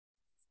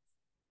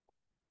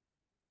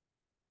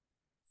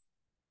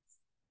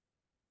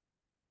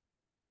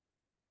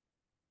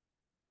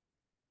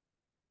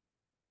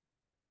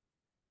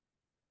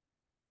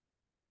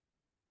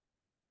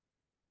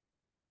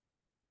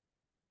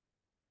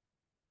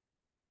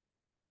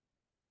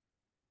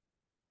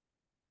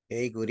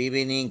Hey, good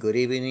evening, good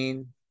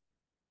evening.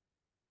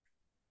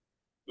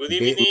 Good Thi-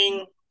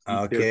 evening.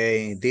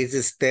 Okay, this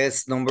is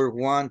test number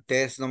one,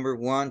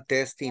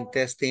 testing,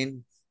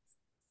 testing.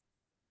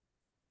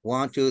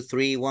 1, 2,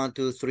 3, 1,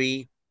 2,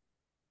 3.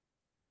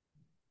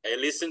 I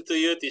listen to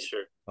you,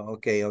 teacher.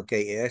 Okay,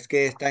 okay. Es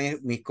que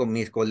con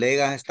mis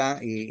colegas están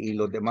y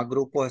los demás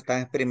grupos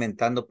están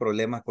experimentando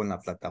problemas con la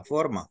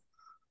plataforma.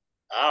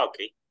 Ah,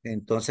 okay.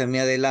 Entonces me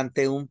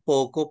adelanté un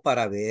poco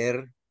para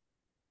ver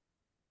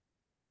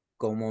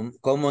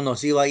cómo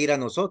nos iba a ir a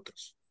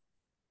nosotros.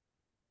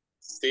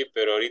 Sí,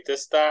 pero ahorita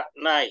está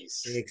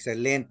nice.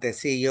 Excelente,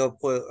 sí, yo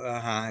pues,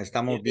 ajá,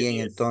 estamos Diez de bien.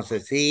 10.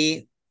 Entonces,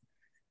 sí.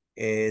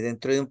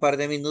 Dentro de un par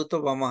de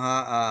minutos vamos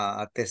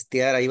a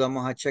testear, ahí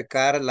vamos a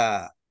checar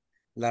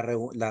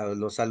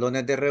los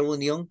salones de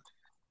reunión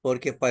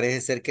porque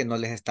parece ser que no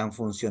les están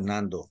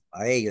funcionando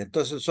a ellos.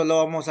 Entonces solo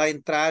vamos a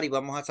entrar y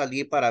vamos a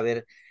salir para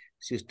ver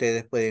si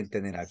ustedes pueden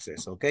tener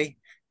acceso, ¿ok?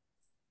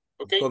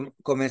 Okay.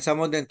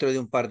 Comenzamos dentro de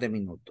un par de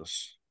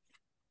minutos.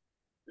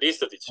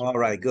 Listo, teacher. All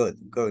right, good,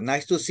 good.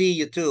 Nice to see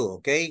you too,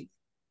 okay?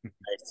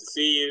 Nice to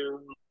see you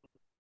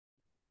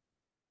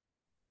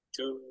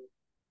too.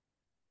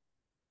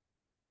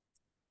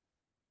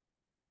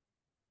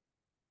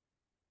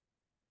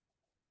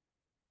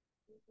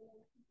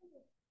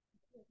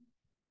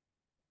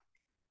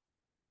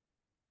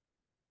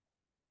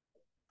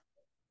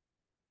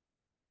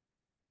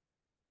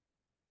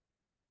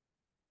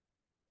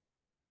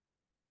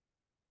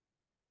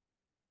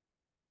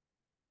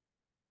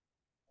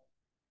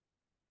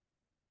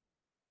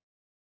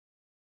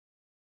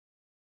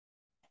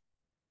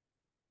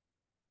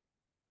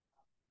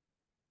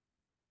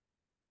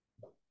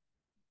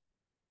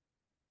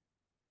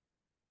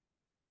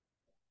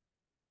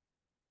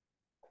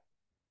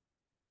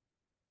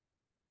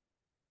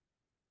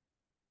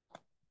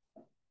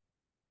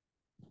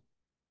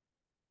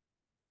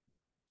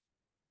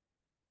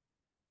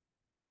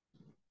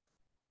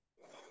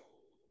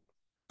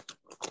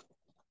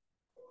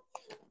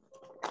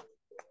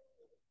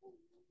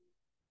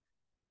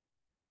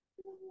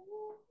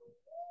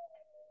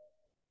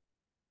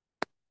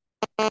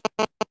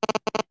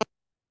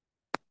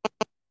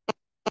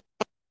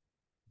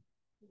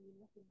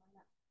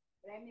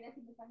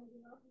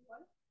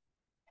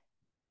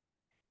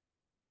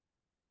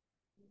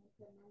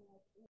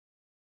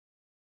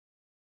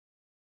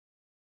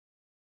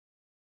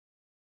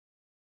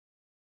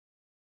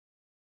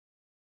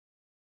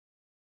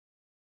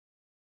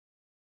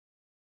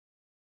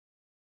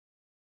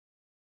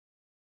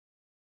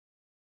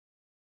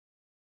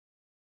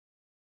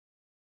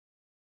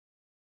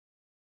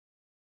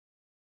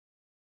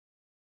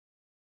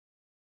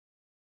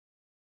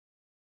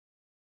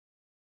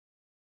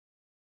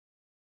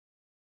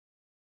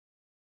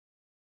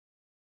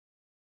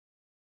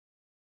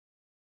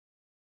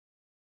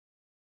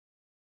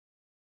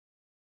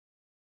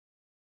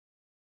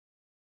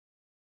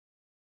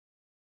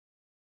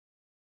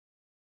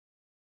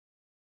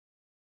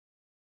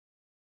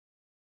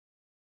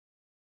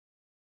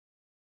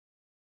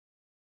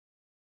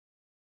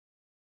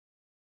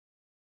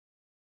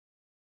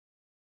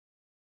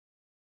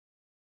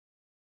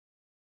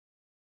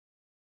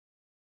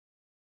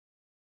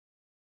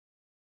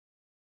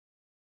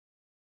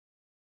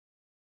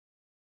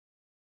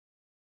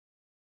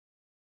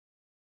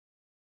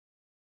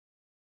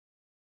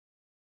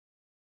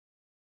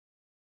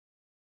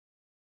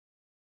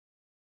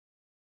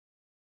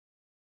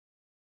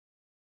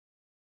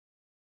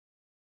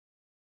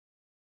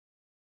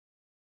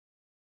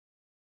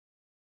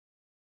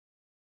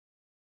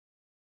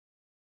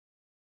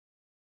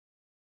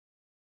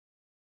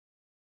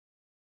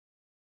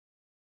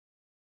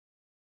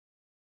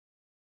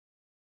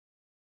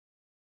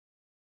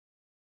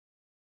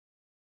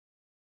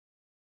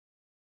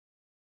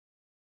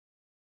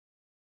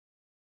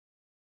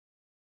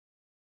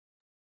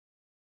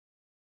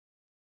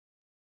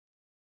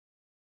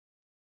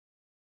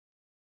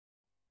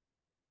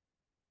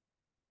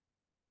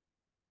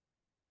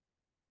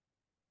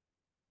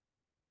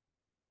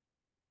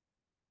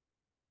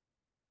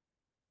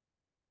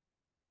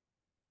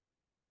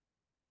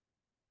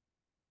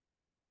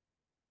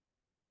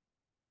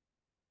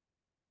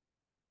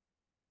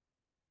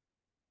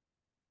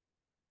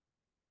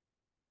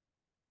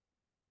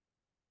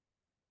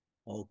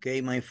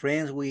 Okay, my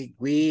friends,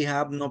 we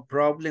have no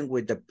problem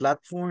with the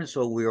platform,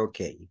 so we're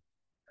okay.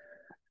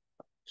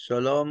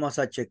 Solo vamos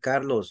a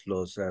checar los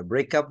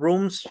breakout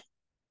rooms.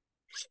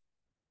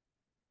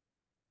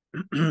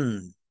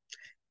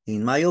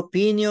 In my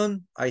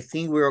opinion, I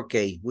think we're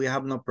okay. We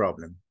have no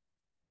problem.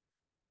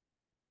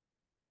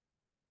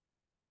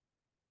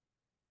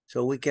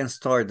 So we can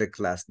start the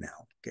class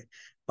now. Okay.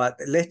 But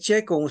let's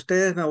check con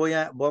ustedes.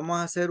 Vamos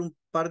a hacer un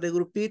par de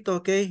grupitos,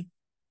 okay,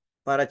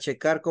 para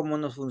checar cómo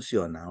nos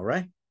funciona, all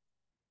right?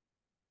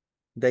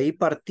 De ahí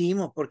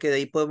partimos porque de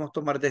ahí podemos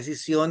tomar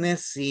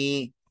decisiones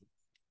si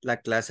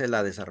la clase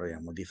la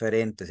desarrollamos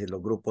diferente. Si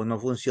los grupos no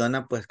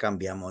funcionan, pues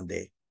cambiamos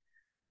de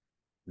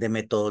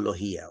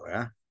metodología,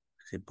 ¿verdad?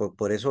 Sí,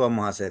 por eso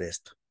vamos a hacer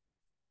esto.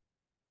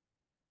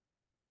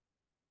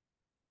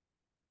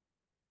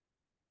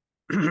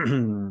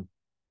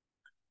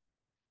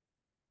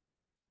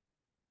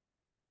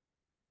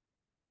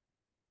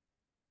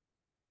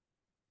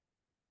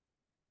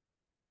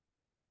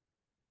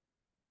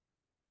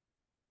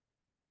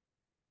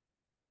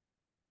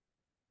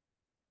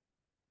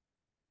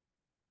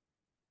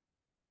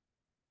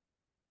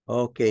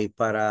 Ok,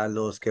 para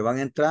los que van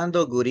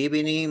entrando, good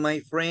evening,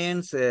 my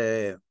friends.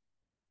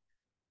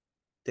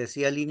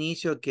 Decía al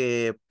inicio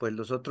que pues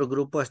los otros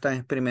grupos están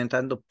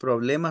experimentando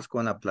problemas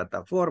con la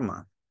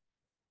plataforma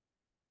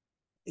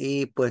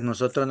y pues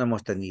nosotros no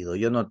hemos tenido,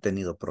 yo no he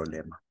tenido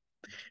problema.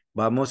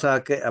 Vamos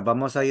a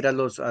ir a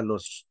los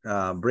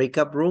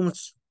breakup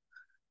rooms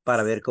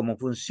para ver cómo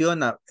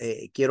funciona.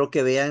 Quiero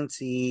que vean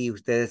si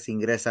ustedes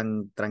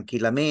ingresan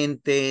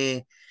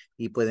tranquilamente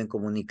y pueden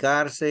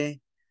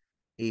comunicarse.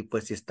 Y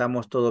pues si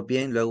estamos todos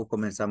bien, luego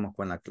comenzamos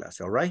con la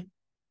clase, all right?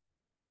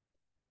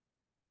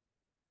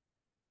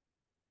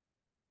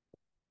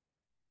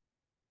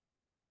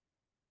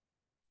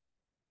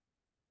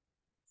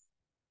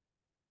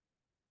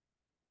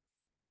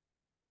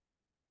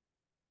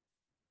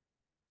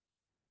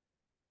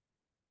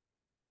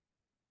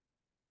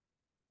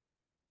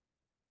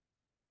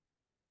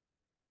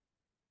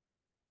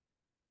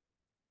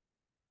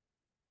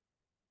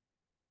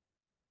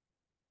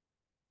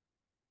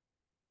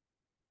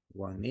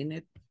 One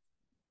minute.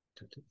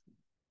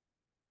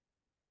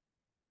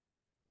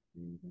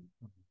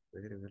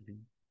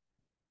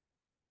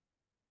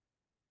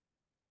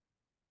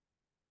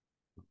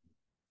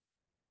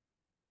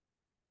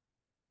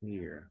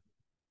 Here.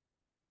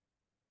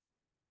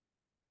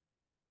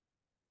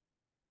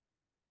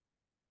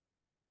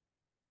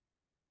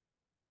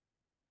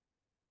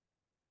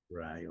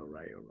 Right, all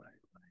right, all right.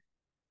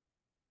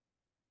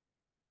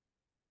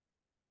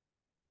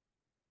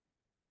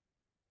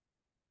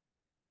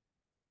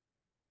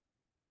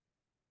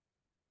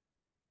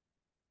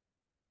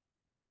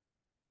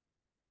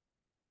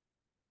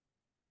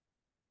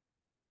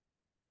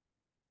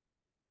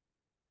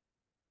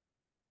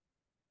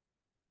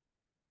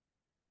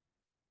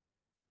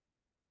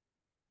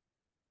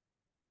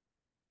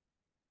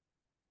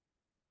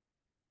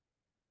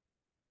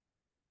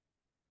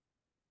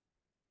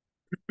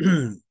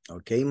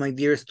 Okay, my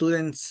dear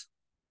students,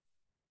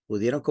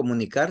 ¿pudieron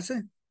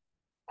comunicarse?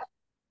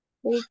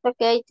 It's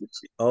okay,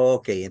 teacher.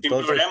 Ok, Sin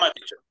entonces, problema,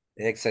 teacher.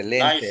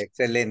 excelente, Nice.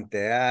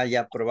 excelente.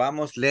 Ya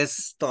probamos. Let's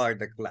start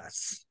the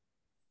class.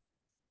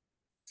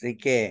 Así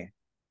que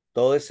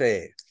todas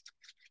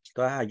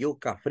esas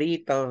yucas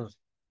fritas,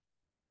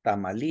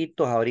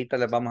 tamalitos, ahorita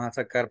les vamos a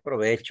sacar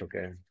provecho,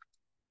 que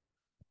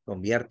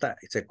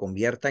se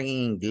conviertan en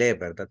inglés,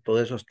 ¿verdad?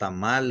 Todos esos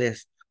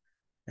tamales,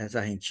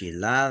 esas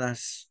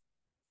enchiladas,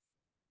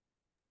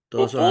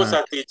 todos esos,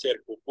 Pupusas,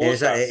 teacher,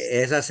 pupusas.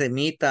 esa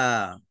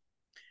semita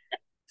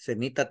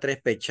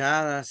tres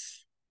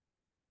pechadas.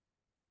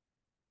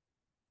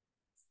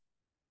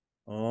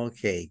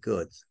 Okay,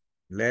 good.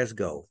 Let's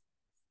go.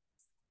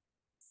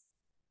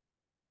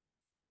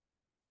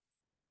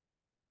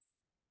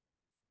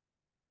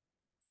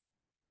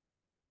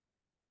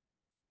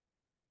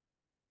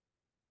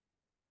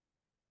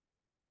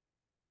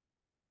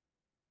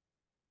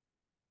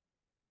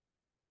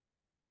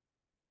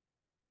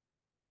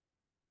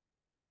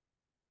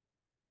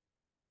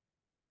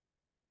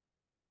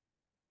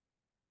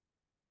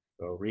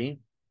 Sorry.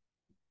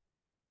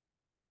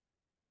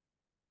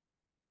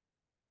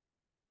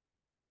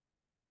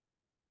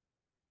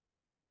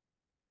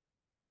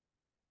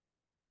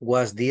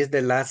 Was this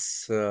the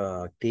last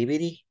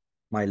activity?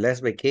 My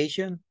last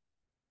vacation?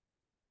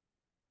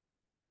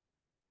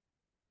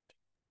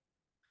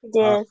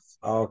 Yes,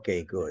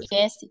 Okay, good.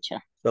 yes,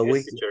 teacher. So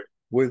Yes, teacher.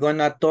 we're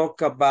gonna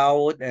talk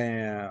about,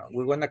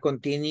 we're gonna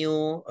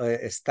continue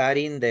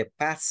studying the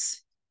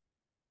past,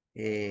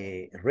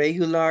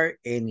 regular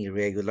and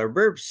irregular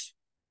verbs.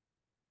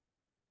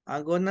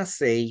 I'm gonna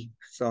say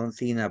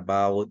something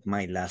about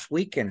my last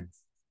weekend.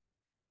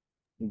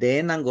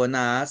 Then I'm gonna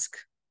ask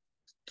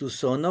to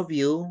some of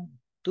you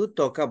to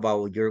talk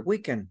about your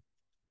weekend.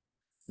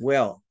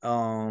 Well,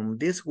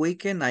 this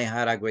weekend I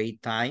had a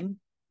great time.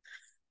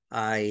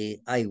 I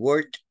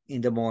worked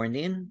in the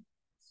morning,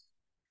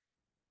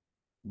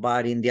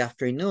 but in the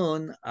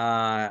afternoon,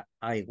 I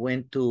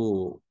went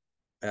to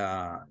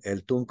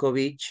El Tunco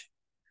Beach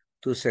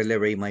to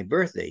celebrate my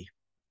birthday.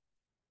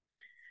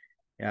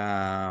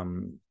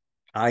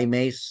 I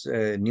made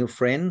new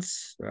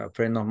friends, a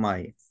friend of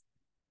my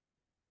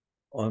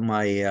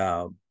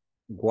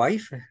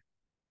wife.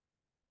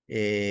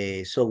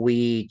 So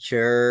we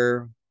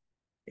share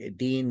a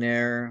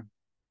dinner,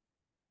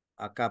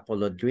 a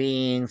couple of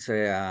drinks,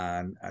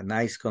 a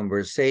nice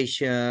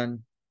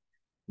conversation.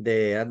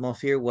 The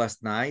atmosphere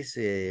was nice.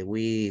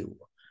 We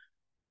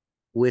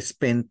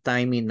spent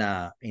time in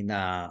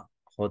a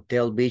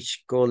hotel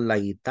beach called La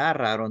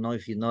Guitarra. I don't know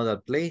if you know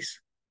that place.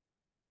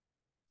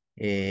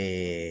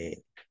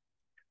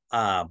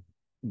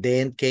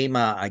 Then came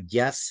a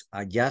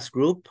jazz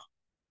group,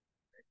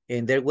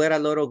 and there were a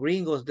lot of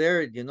gringos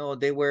there.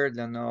 They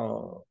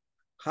were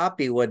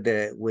happy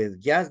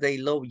with jazz. They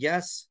love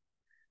jazz.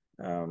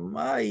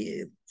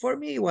 For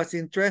me, it was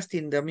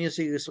interesting. The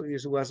music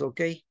was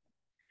okay.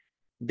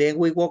 Then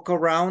we walk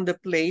around the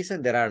place,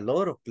 and there are a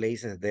lot of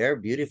places there,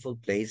 beautiful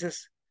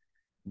places.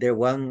 There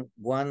one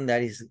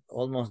that is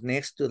almost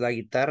next to La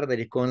Guitarra that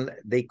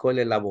they call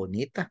it La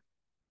Bonita.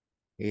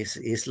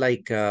 It's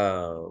like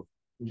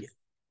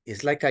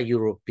it's like a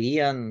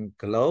European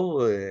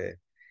club.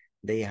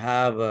 They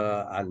have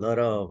a lot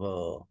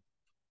of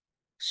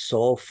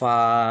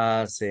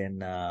sofas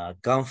and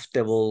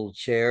comfortable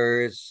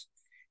chairs.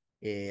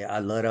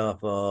 A lot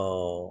of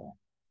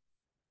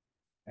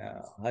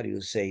how do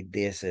you say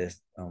this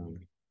is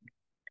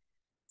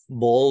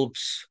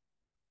bulbs.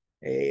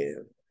 It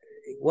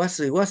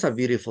was a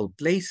beautiful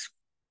place,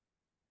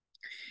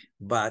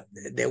 but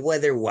the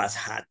weather was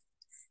hot.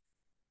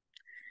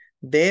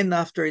 Then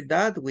after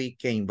that, we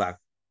came back.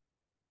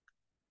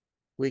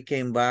 We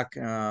came back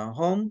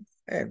home,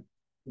 and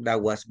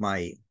that was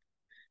my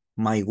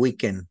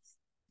weekend.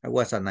 It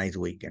was a nice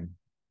weekend,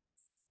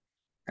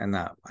 and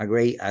a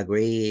great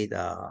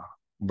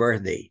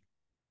birthday.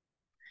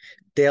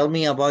 Tell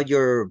me about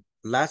your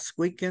last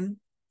weekend.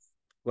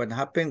 What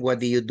happened? What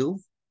did you do?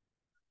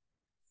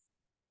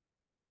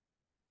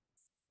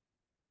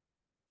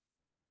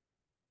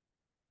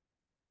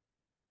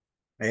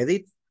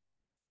 Edith,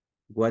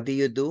 what did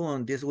you do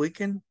on this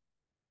weekend?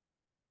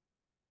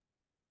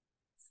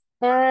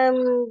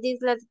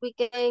 This last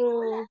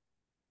weekend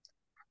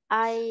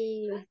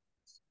I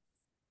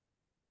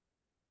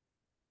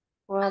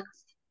was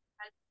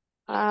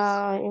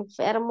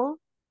enfermo.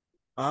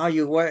 Ah,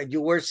 you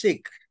were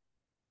sick.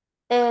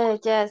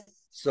 Yes,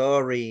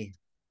 Sorry.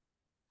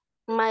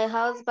 my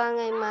husband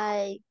and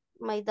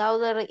my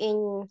daughter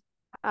and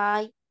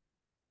I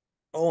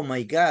Oh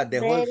my God,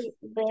 very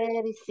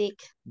sick.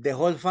 the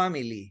whole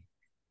family.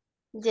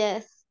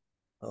 Yes,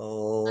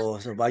 Oh,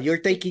 so but you're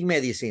taking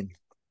medicine.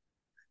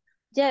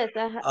 yes,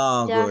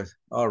 Oh, yeah. good.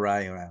 All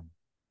right, all right.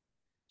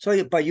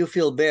 So, but you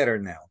feel better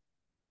now.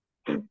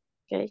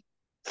 Okay.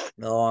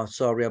 Oh,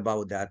 sorry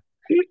about that.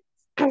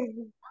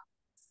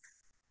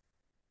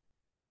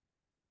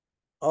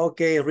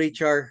 Okay,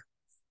 Richard.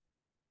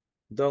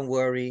 Don't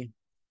worry.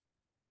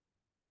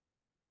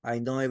 I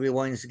know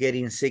everyone is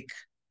getting sick.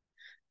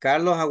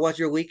 Carlos, how was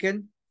your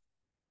weekend?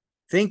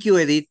 Thank you,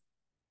 Edith.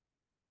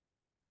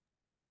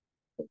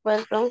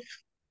 Welcome.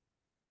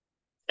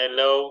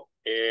 Hello.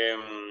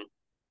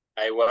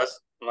 I was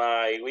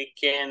my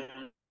weekend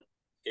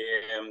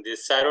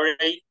this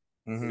Saturday.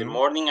 In the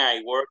morning,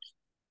 I work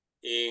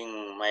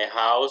in my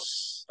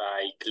house.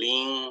 I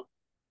clean.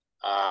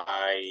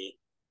 I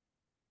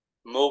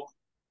move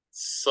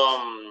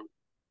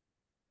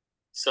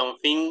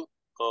something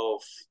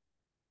of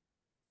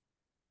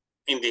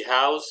in the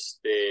house,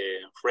 the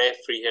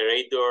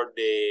refrigerator,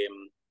 the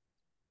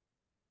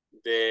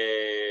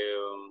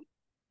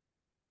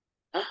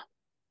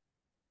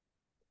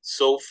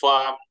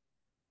sofa,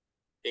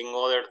 and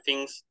other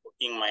things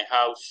in my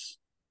house.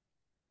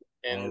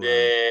 And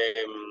the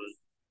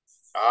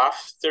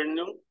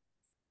afternoon,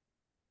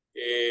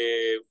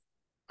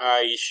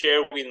 I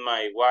share with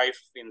my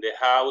wife in the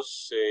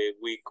house.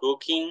 We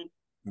cooking,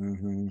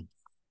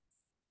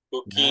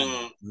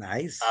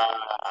 Nice.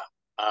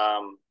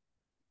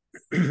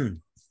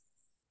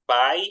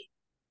 Pie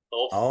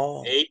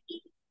of egg.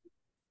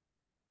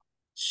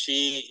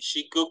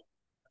 She cooked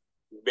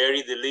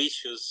very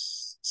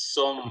delicious.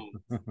 Some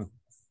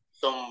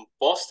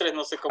postres,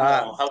 no sé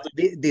cómo. How to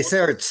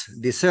desserts.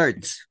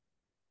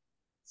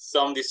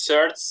 Some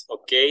desserts,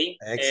 okay.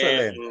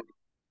 Excellent. And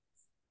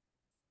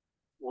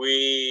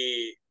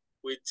we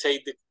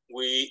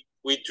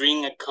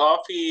drink a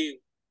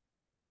coffee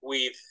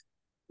with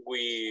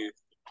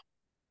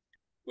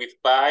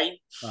pie.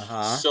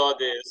 So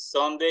the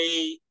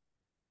Sunday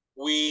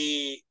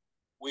we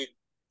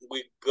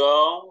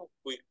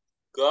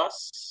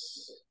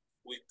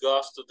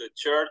go to the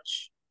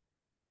church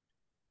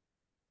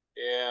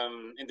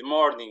in the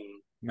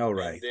morning. All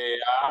right. In the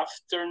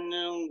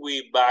afternoon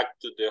we back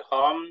to the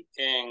home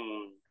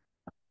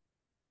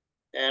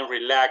and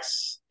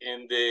relax.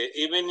 In the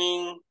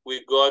evening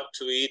we got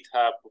to eat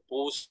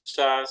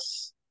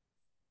pupusas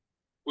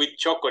with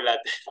chocolate.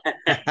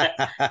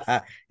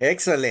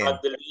 Excellent.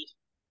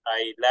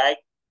 I like.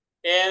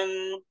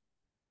 And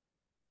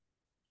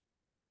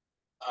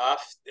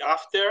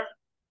after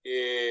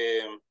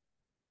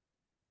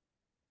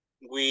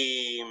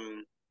we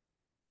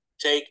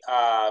take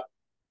a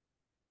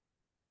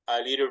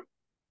little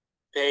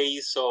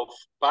piece of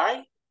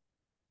pie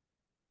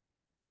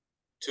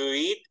to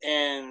eat,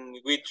 and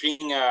we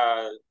drink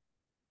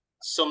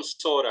some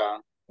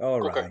soda,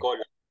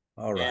 Coca-Cola.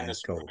 All right,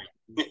 cool.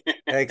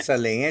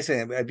 Excellent.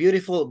 Excellent. A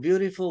beautiful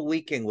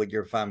weekend with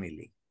your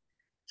family.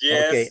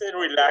 Yes, okay.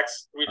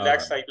 Relax. Right. I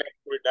like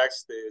to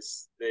relax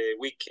the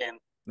weekend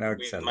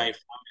with my family.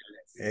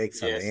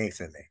 Excellent, yes.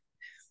 Excellent.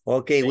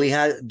 Okay, we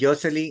have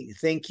Jocelyn.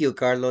 Thank you,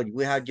 Carlos.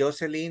 We have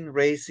Jocelyn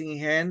raising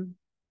hand.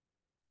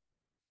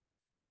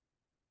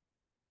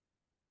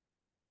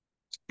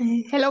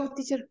 Hello,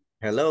 teacher.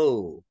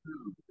 Hello.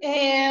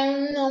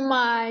 On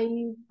my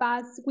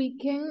past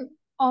weekend,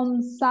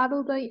 on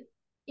Saturday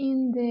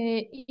in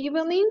the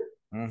evening,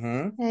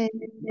 Mm-hmm.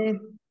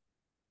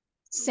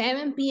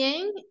 7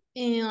 p.m.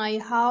 and I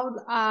had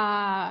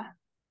a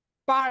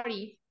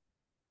party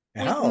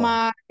with Oh.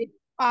 my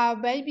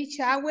baby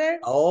shower,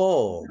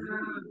 Oh.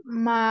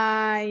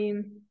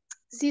 my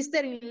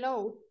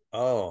sister-in-law.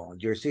 Oh,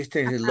 your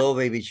sister-in-law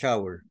baby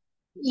shower.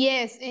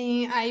 Yes,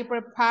 and I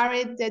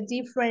prepared the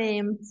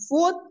different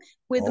food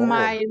with Oh.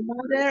 my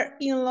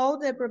mother-in-law.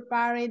 They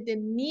prepared the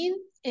meat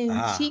and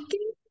chicken.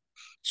 And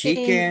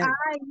Chicken.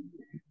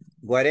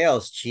 What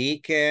else?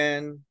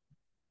 Chicken.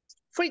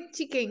 fried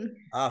chicken.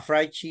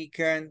 Fried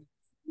chicken.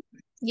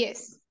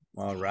 Yes.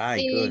 All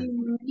right, good.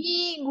 And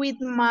me with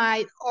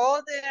my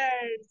other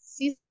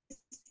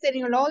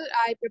sister-in-law,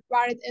 I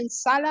prepared a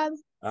salad.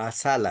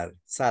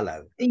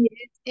 Salad.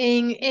 Yes.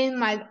 And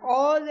my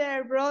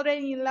other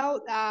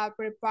brother-in-law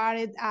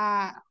prepared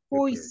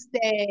who is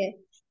the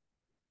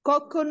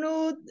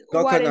coconut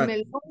Coconut.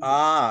 watermelon.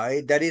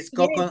 That is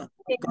Yes.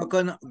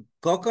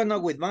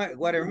 coconut with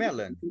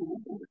watermelon.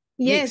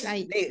 Yes,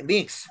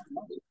 Mix.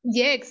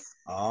 yes.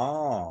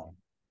 Oh.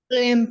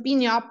 And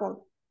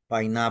pineapple.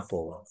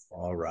 Pineapple.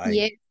 All right.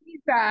 Yes,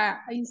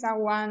 it's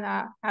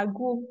a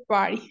good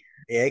party.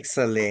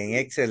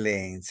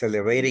 Excellent.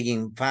 Celebrating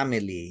in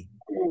family.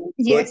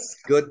 Yes.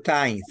 Good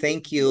time.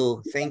 Thank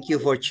you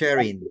for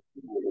sharing.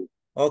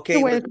 Okay.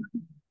 You're welcome.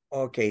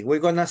 Okay, we're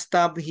gonna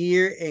stop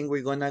here and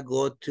we're gonna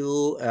go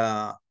to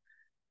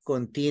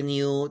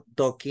continue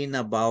talking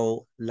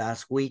about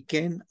last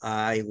weekend.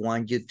 I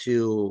want you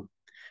to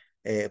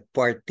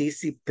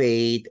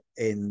participate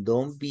and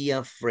don't be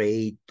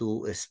afraid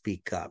to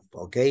speak up,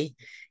 okay?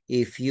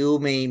 If you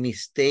make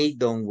mistake,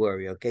 don't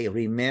worry, okay?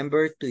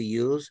 Remember to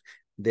use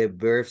the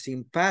verbs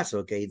in past,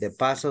 okay? The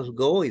past of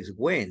go is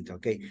went,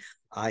 okay?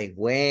 I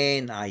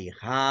went, I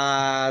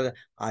had,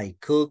 I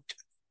cooked,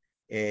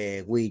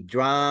 we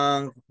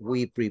drank,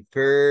 we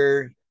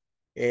prepare,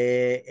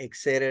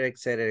 etc.,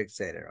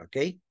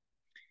 okay?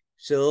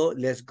 So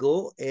let's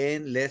go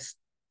and let's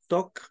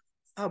talk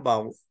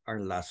about our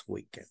last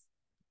weekend.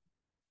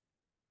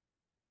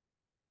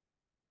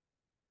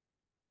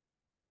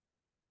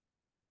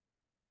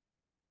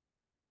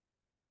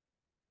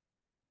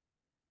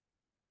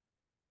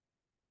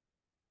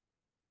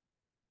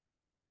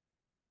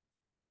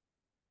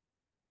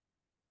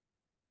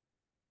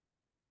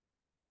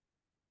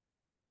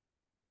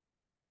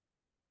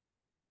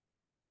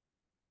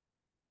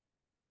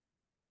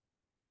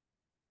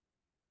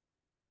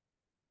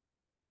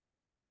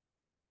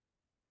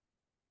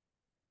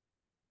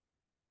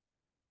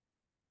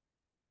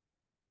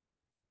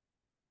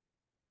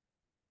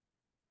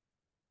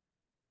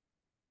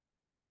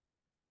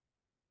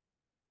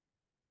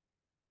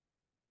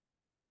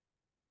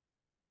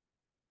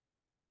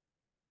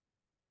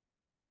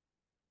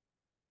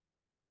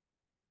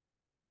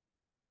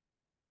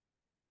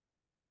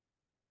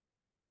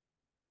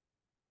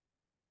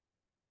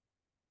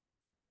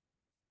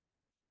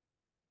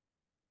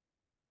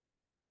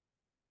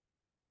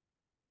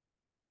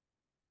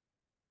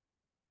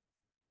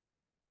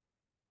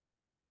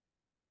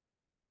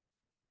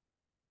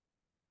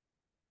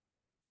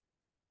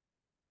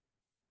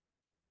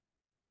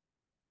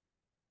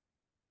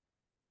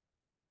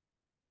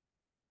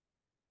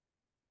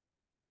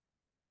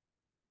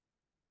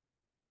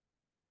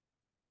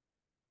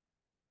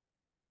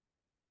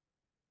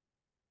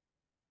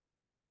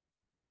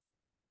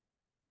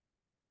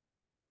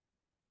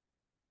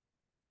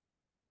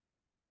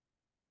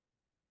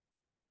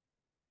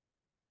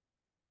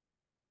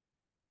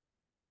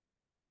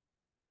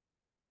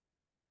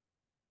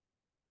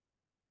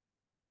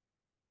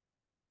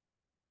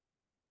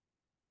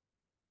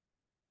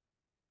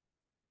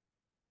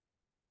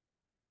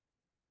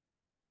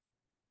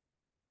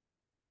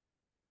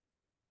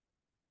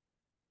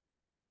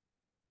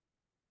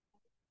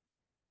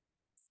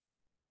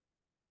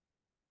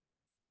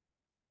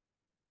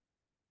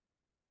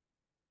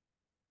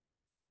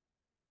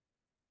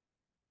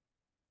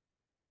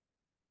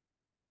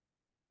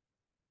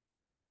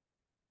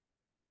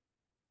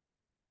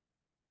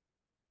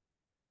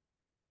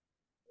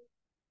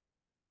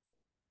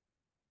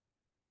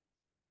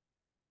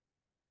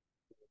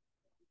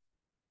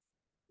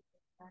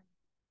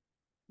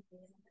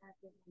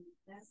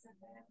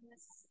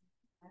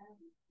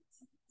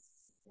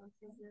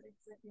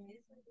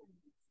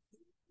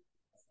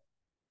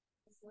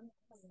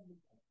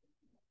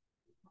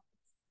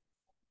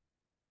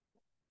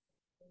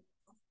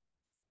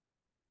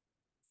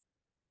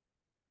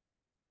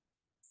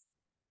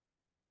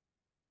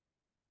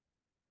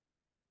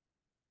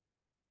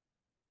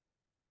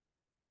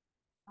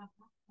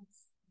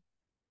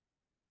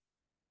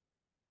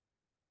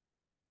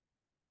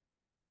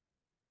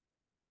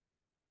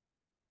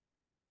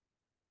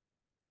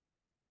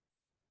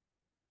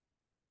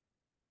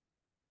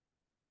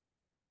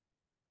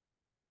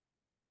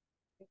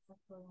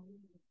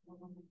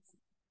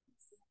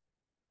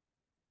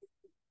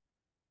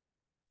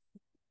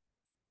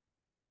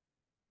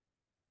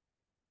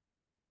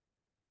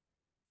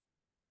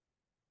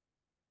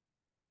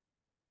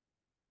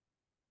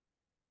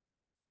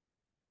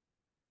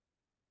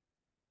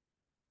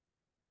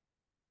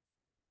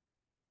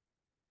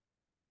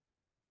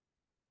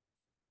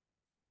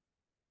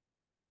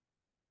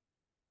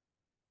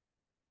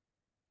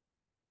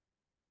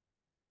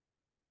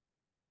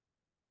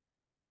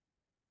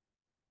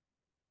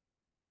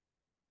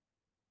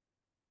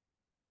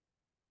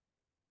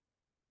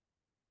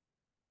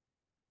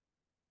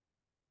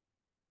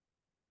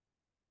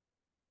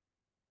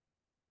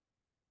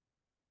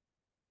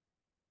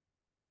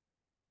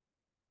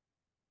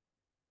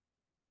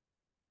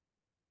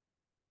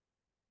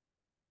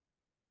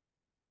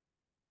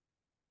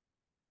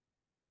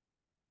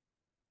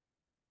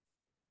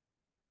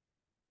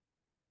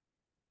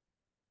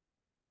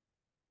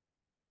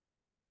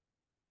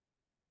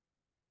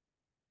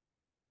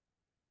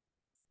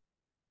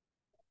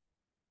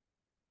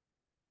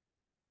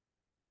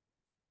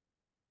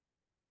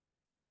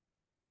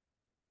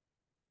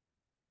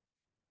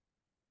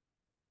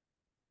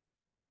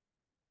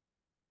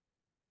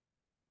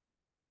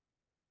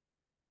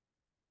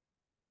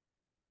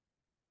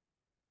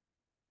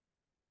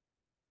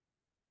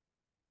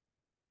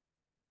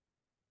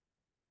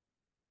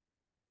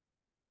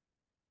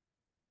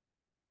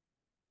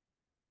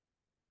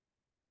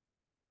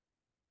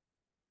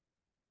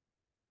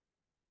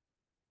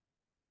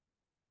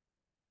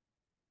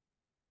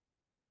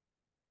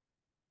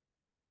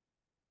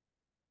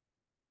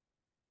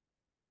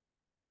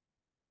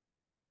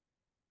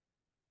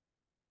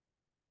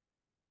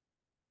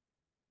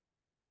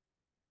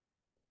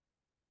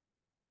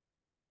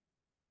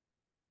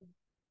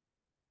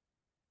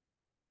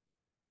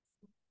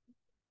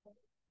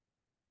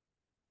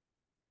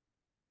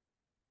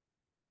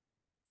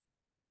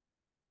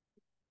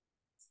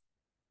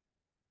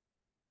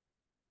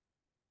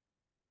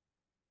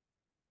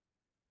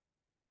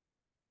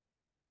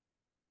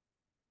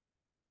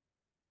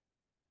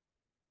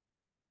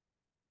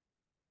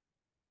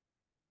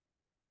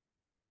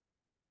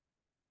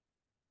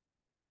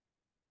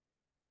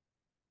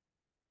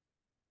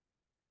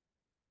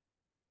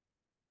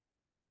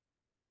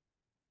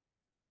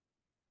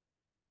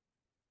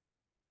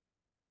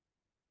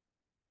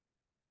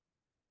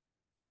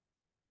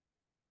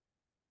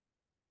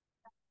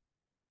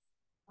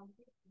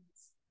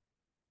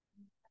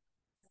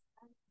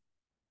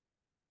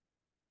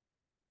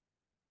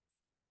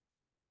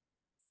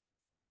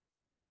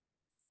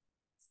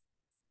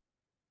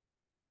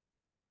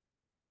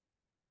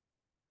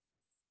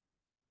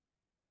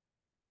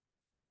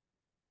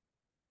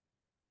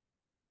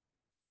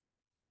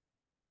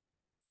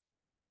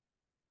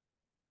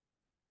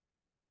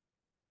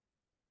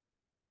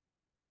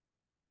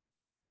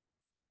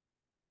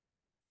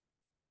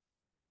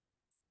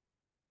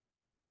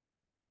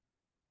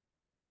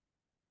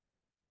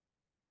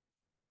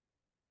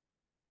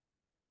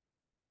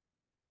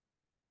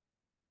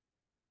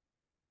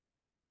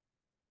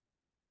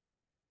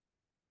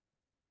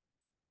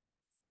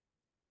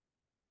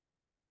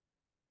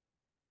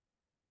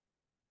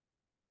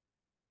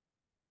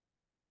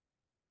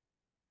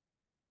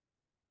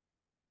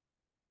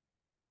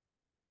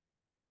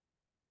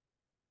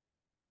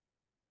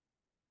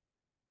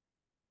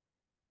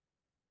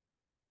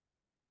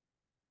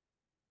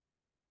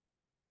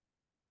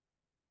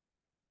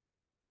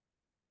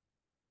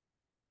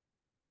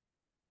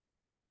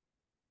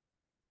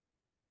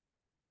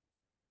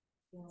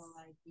 Yo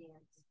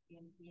ayer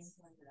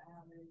empiezo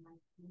a abrir el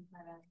maletín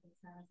para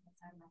empezar a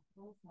sacar las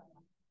cosas.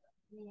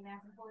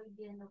 Mira, voy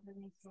viendo que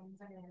mi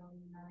sombrero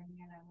y una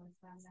mañana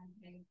bolsa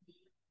blanca y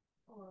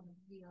oh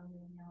Dios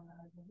mío,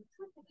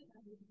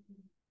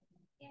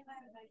 qué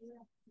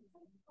barbaridad.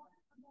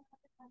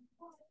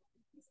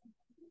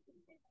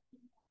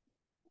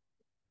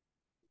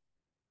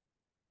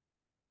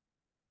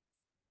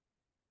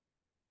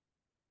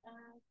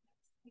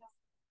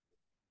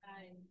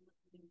 Ay,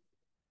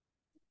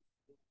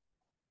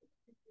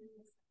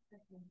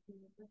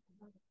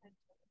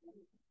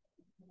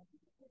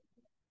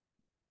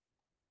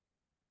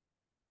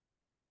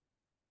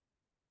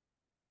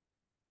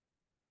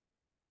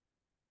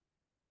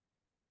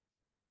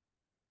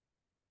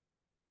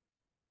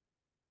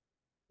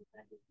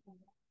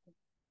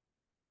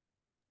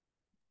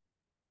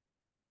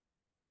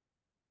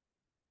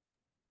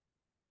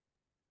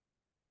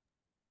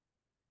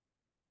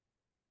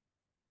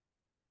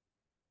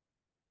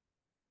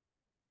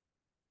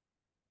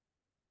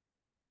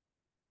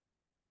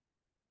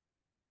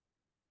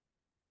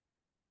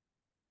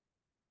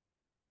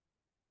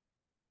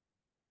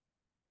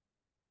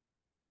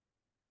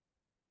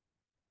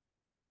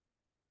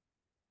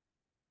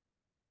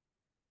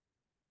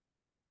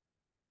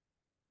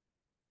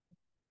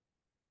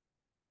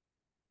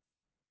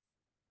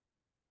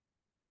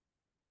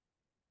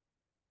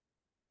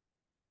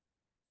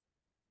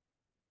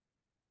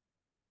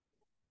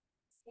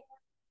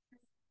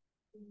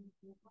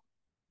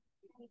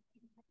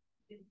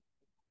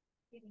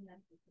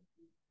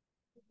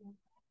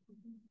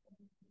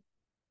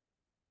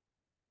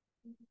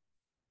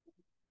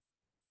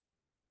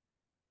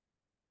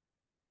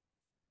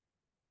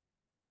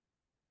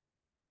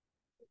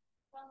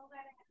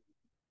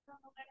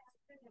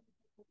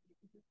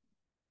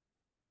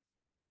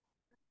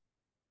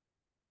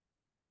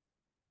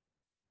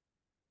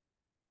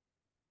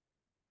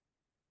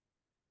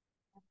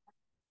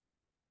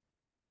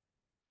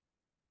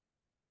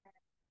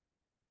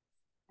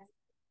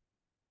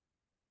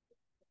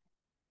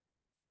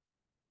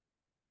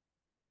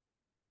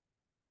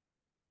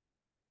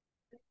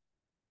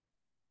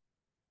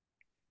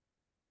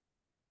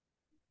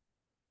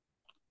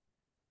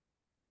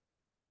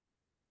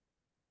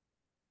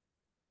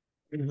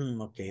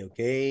 Okay,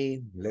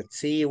 okay. Let's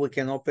see. We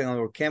can open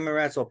our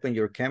cameras. Open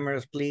your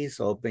cameras, please.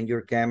 Open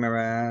your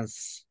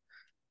cameras.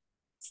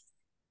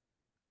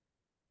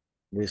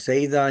 We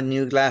say the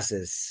new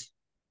glasses.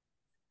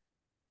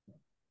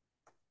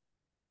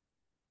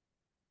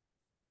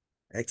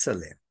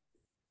 Excellent.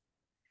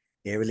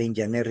 Evelyn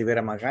Janet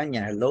Rivera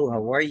Magaña. Hello,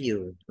 how are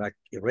you?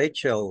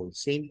 Rachel,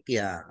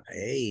 Cynthia.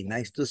 Hey,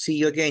 nice to see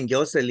you again.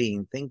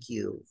 Jocelyn, thank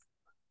you.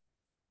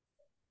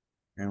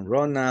 And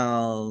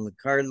Ronald,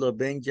 Carlo,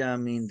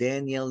 Benjamin,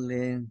 Daniel.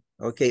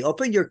 Okay,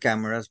 open your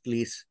cameras,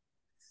 please.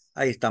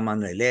 Ahí está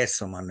Manuel.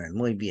 Eso, Manuel.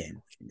 Muy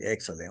bien.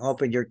 Excellent.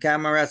 Open your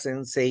cameras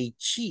and say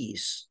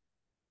cheese.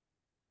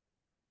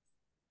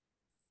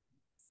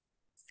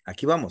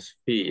 Aquí vamos.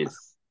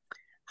 Peace.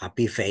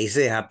 Happy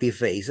faces, happy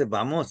faces.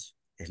 Vamos.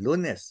 Es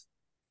lunes.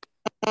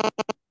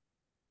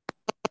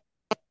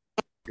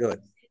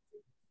 Good.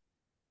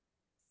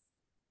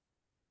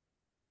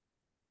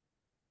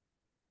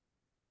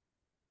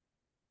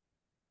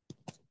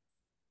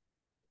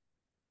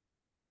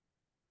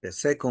 The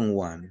second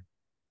one.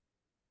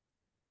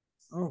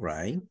 All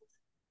right.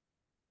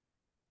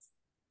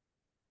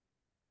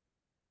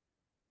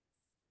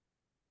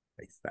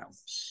 Ahí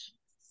estamos.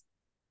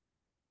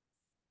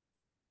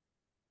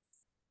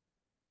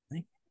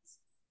 Okay.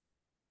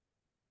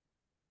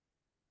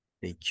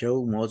 The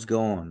show must go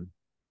on.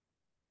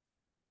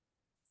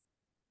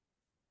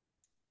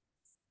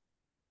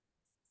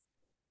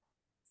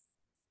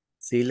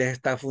 Sí les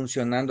está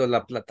funcionando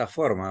la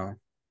plataforma.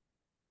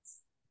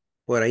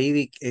 Por ahí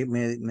vi,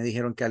 me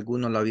dijeron que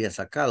alguno lo había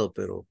sacado,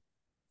 pero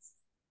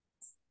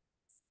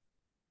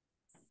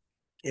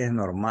es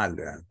normal,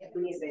 ¿verdad?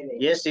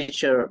 Yes,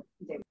 teacher.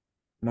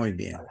 Muy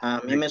bien.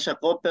 A mí me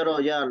sacó, pero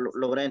ya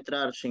logré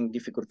entrar sin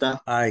dificultad.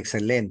 Ah,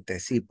 excelente,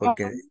 sí, Oh,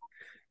 porque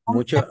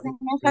muchos, me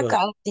he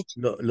sacado,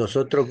 teacher. los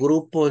otros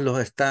grupos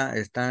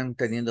están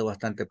teniendo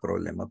bastante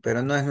problemas,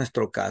 pero no es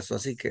nuestro caso,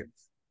 así que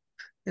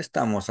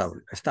estamos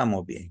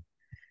bien.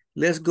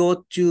 Let's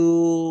go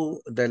to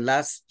the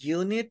last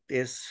unit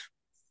is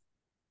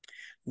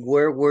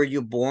where were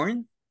you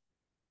born?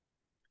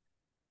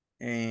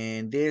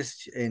 And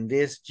in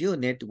this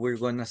unit, we're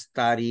going to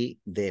study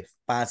the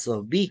past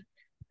of be.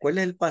 ¿Cuál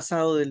es el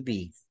pasado del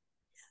be?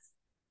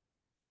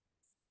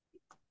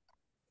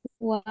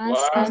 Was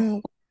Was.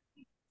 and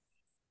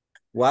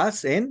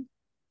Was and?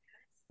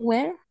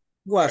 where?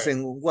 Was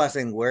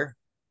and where?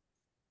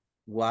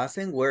 Was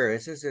and where.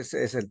 Ese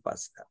es el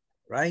pasado,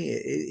 right?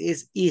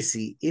 It's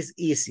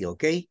easy,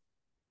 okay?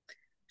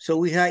 So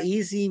we have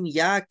Easy,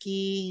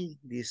 Miyaki,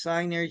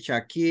 designer,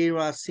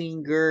 Shakira,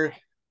 singer,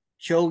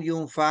 Cho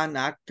Yun Fan,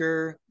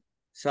 actor,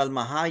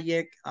 Salma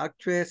Hayek,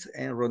 actress,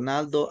 and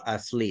Ronaldo,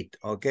 athlete,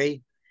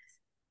 okay?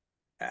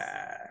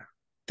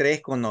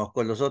 Tres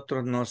conozco, los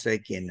otros no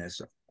sé quiénes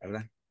son,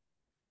 ¿verdad?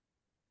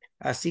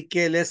 Así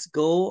que let's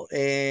go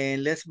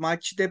and let's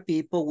match the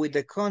people with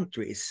the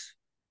countries.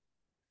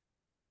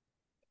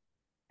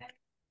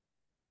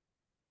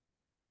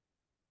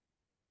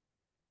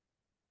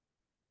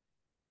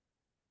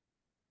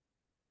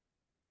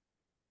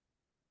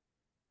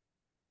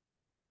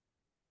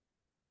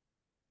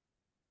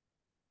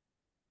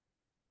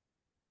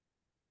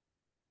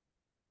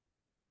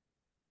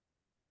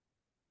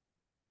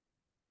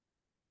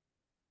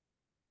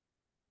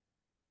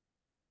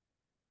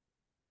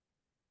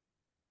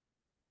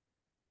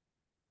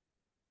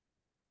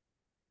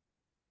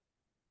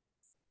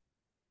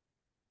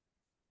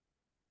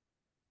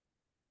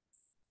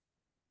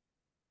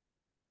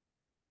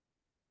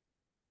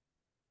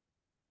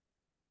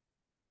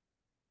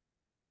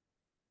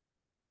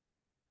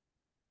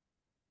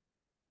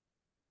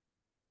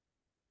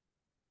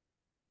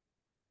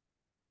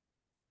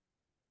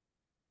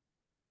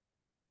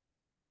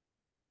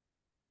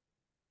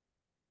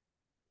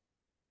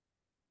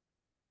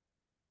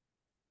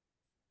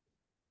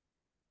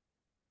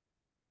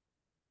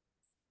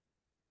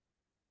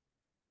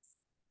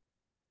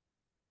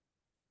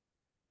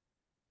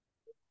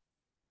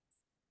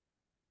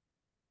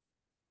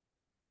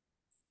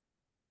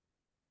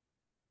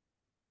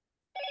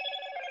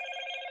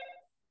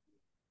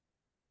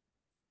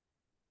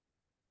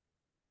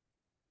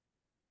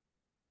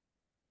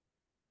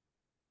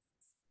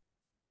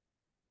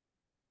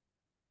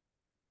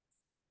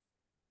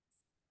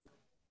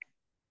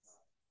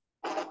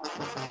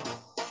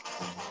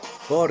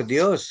 Por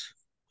Dios.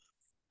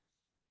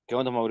 ¿Qué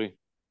onda, Mauri?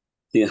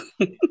 Sí.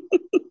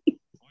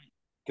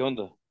 ¿Qué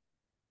onda?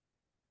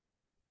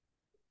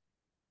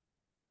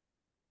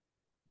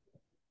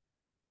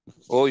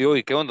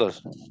 Oye, ¿qué onda?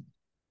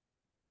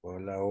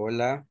 Hola,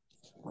 hola.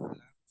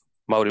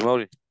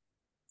 Mauri.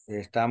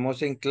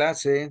 Estamos en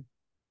clase.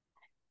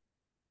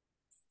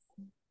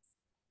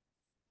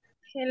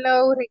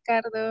 Hello,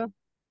 Ricardo.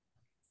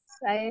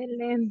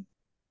 Silent.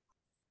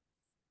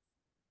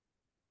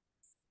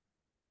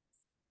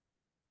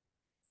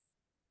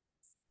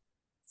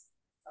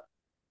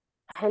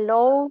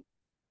 Hello.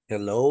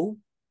 Hello.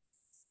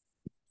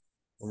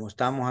 ¿Cómo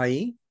estamos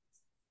ahí?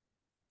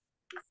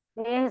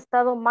 He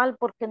estado mal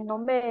porque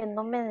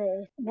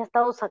me ha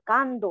estado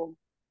sacando.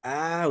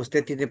 Ah,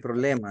 usted tiene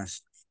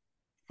problemas.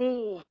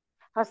 Sí,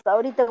 hasta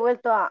ahorita he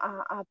vuelto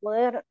a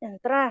poder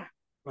entrar.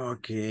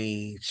 Ok,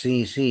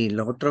 sí,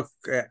 los otros,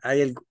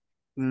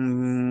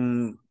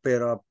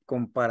 pero a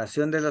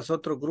comparación de los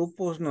otros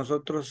grupos,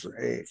 nosotros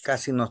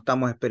casi no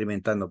estamos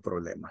experimentando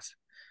problemas.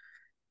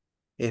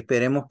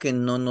 Esperemos que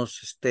no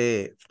nos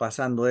esté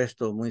pasando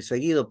esto muy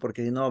seguido,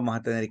 porque si no vamos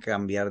a tener que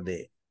cambiar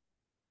de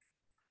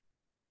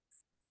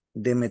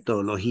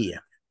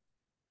metodología.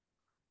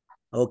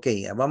 Ok,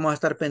 vamos a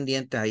estar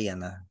pendientes ahí,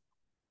 Ana.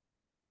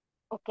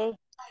 Ok.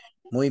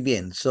 Muy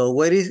bien. So,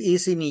 where is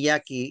Issey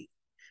Miyake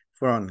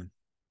from?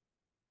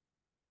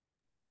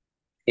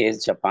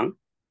 Es Japan.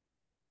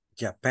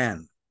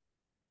 Japan.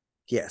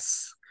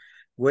 Yes.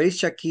 Where is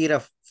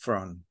Shakira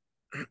from?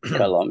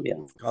 Colombia.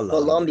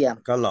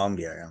 Colombia.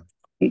 Colombia.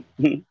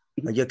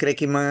 Yo creo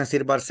que me van a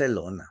decir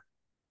Barcelona.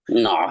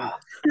 No,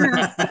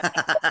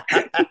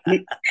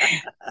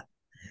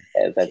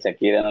 esa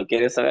Shakira no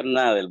quiere saber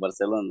nada del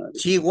Barcelona.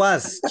 She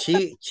was.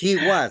 He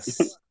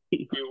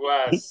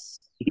was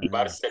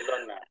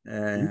Barcelona.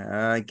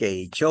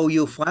 Okay. Show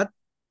you what?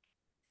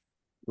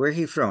 Where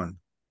he from?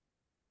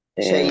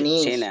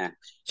 China.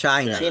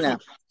 China.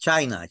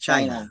 China.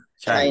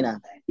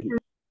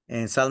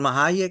 And Salma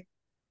Hayek,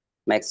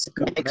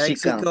 Mexico.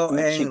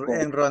 México.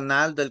 And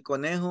Ronaldo el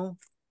Conejo.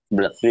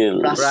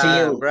 Brazil.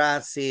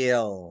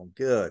 Brazil.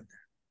 Good.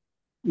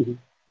 Mhm.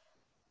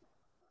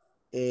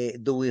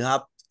 Do we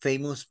have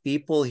famous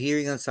people here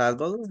in El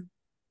Salvador?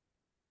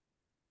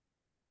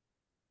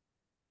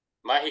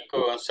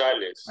 Mágico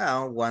González.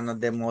 Well, one of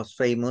the most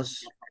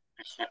famous.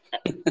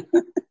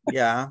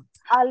 Yeah.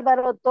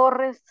 Álvaro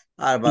Torres.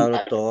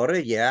 Álvaro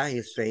Torres, yeah,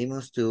 he's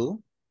famous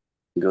too.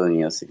 Good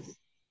news.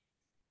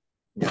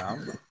 Yeah.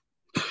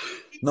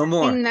 No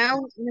more. And now,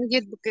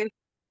 Nayib Bukele.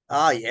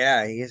 Oh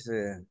yeah, he's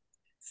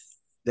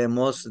the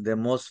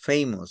most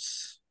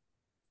famous.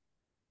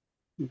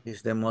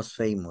 He's the most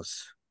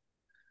famous.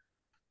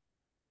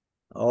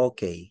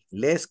 Okay,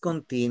 let's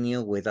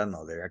continue with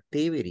another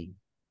activity.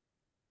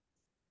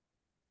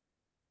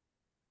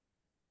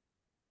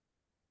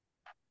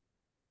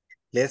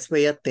 Let's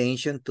pay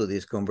attention to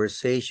this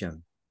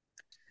conversation.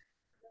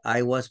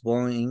 I was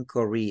born in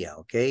Korea,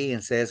 okay?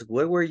 And says,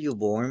 where were you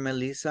born,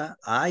 Melissa?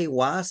 I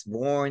was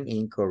born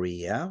in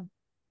Korea.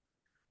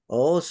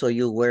 Oh, so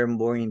you weren't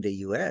born in the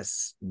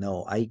US.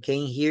 No, I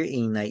came here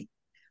in,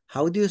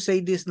 how do you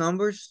say these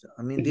numbers?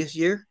 I mean, this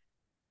year?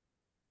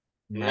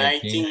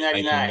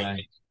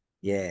 1999.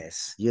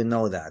 Yes, you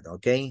know that,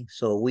 okay?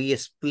 So we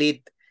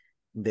split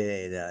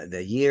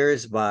the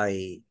years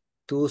by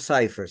 2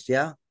 ciphers,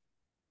 yeah?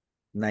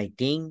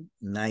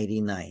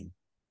 1999.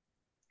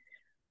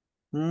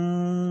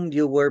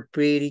 You were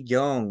pretty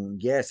young.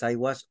 Yes, I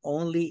was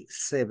only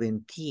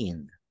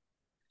 17.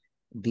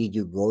 Did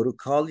you go to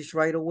college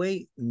right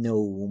away?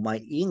 No, my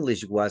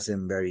English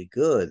wasn't very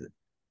good.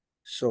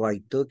 So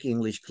I took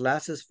English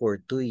classes for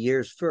 2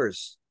 years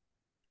first.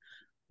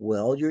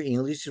 Well, your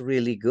English is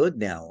really good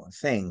now.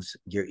 Thanks.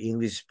 Your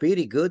English is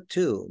pretty good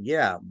too.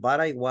 Yeah, but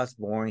I was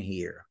born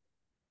here.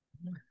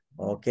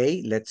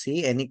 Okay, let's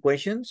see. Any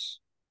questions?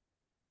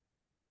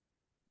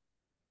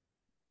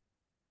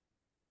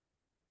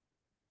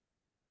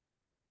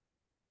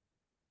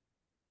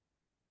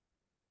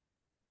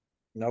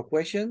 No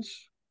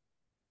questions?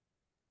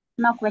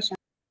 No question.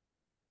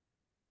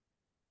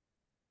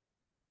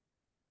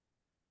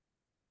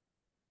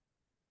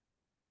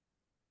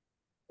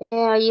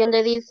 Ahí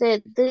donde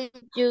dice, did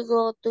you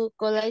go to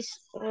college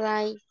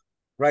right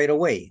Right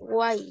away.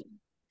 away?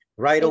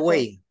 Right Eso,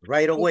 away.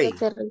 Right ¿a qué away.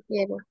 se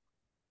refiere?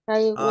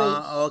 Right away.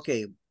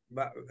 Okay.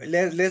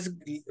 Let's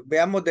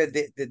veamos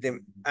desde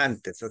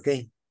antes,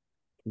 okay.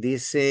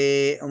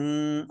 Dice,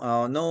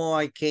 oh, no,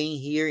 I came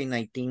here in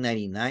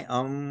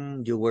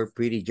 1999. You were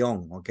pretty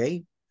young,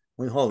 okay.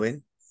 Muy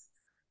joven.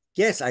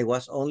 Yes, I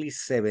was only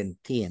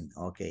 17.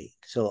 Okay.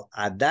 So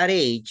at that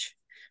age,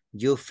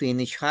 you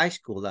finish high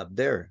school up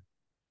there.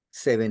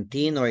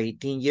 17 or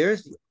 18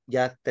 years,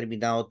 ya has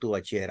terminado tu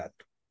bachillerato.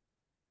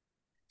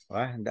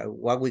 Right?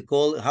 What we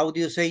call, how do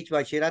you say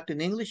bachillerato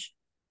in English?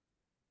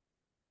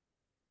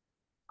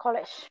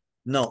 College.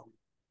 No.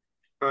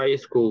 High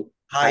school.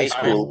 High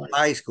school.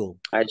 High school.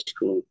 High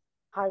school.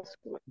 High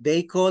school.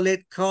 They call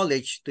it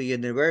college to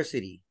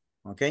university.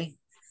 Okay.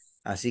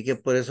 Así que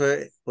por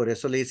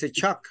eso le dice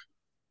Chuck.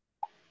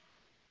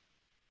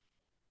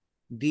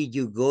 Did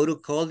you go to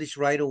college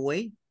right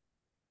away?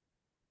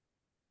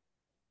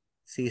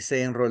 Si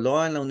se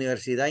enroló en la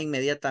universidad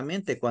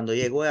inmediatamente cuando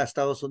llegó a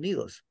Estados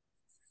Unidos.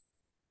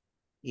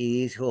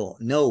 Y dijo,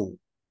 no,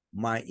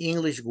 my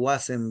English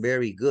wasn't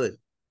very good.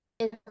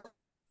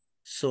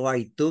 So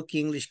I took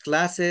English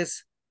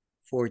classes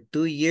for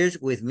 2 years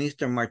with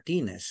Mr.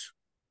 Martinez.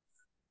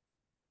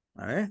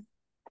 A ver.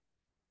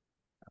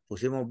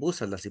 Pusimos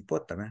busas la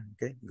cipota, man.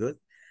 Okay, good.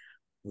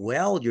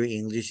 Well, your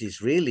English is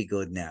really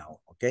good now.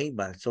 Okay,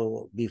 but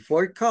so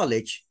before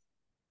college,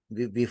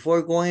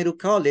 before going to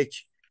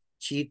college,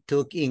 she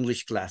took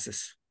English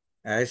classes.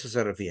 A eso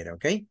se refiere,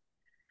 okay?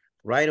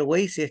 Right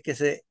away, si es que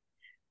se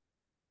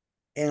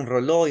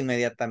enroló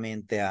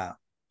inmediatamente a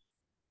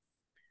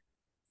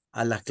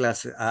las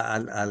clases, a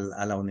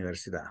la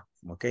universidad.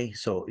 Okay,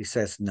 so it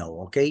says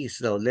no. Okay,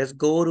 so let's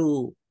go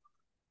to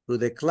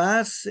the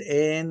class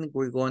and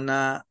we're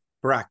gonna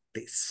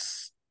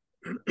practice.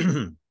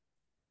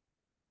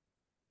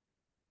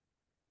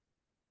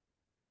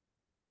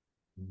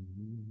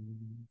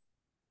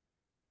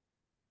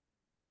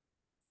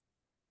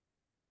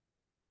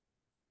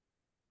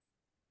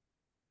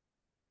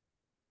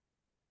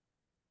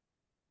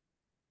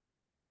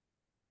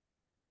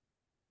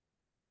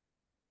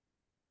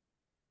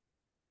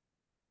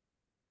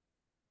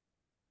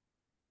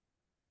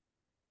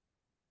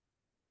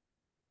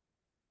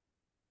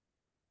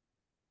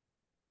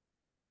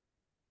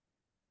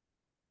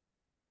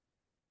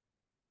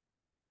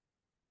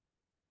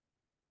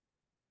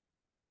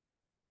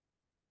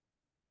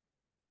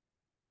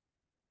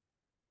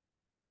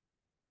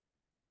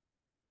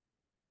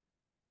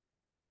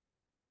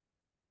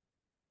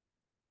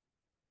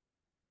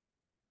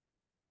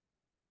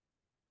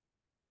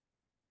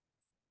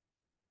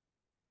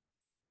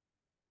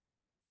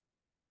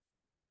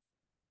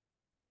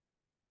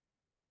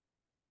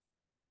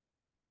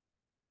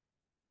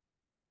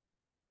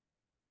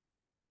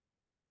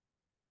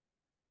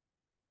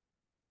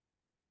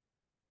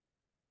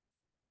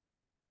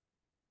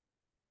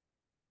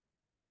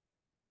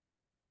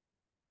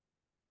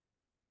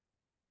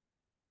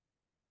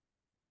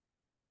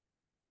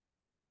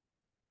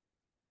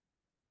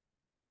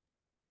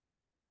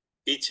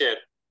 Teacher,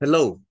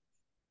 Hello.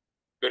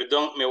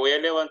 perdón, me voy a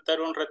levantar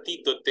un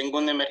ratito. Tengo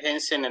una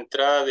emergencia en la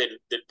entrada del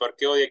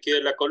parqueo de aquí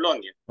de la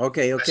colonia.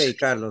 Okay,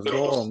 Carlos,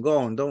 go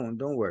on,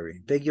 don't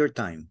worry. Take your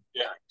time.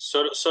 Ya,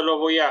 solo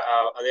voy a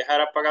dejar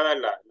apagada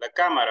la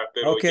cámara,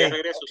 pero Okay. ya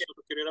regreso,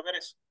 solo quiero ir a ver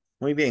eso.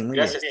 Muy bien, muy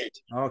Gracias, bien.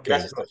 teacher. Ok,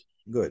 Gracias, good. teacher.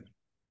 Good.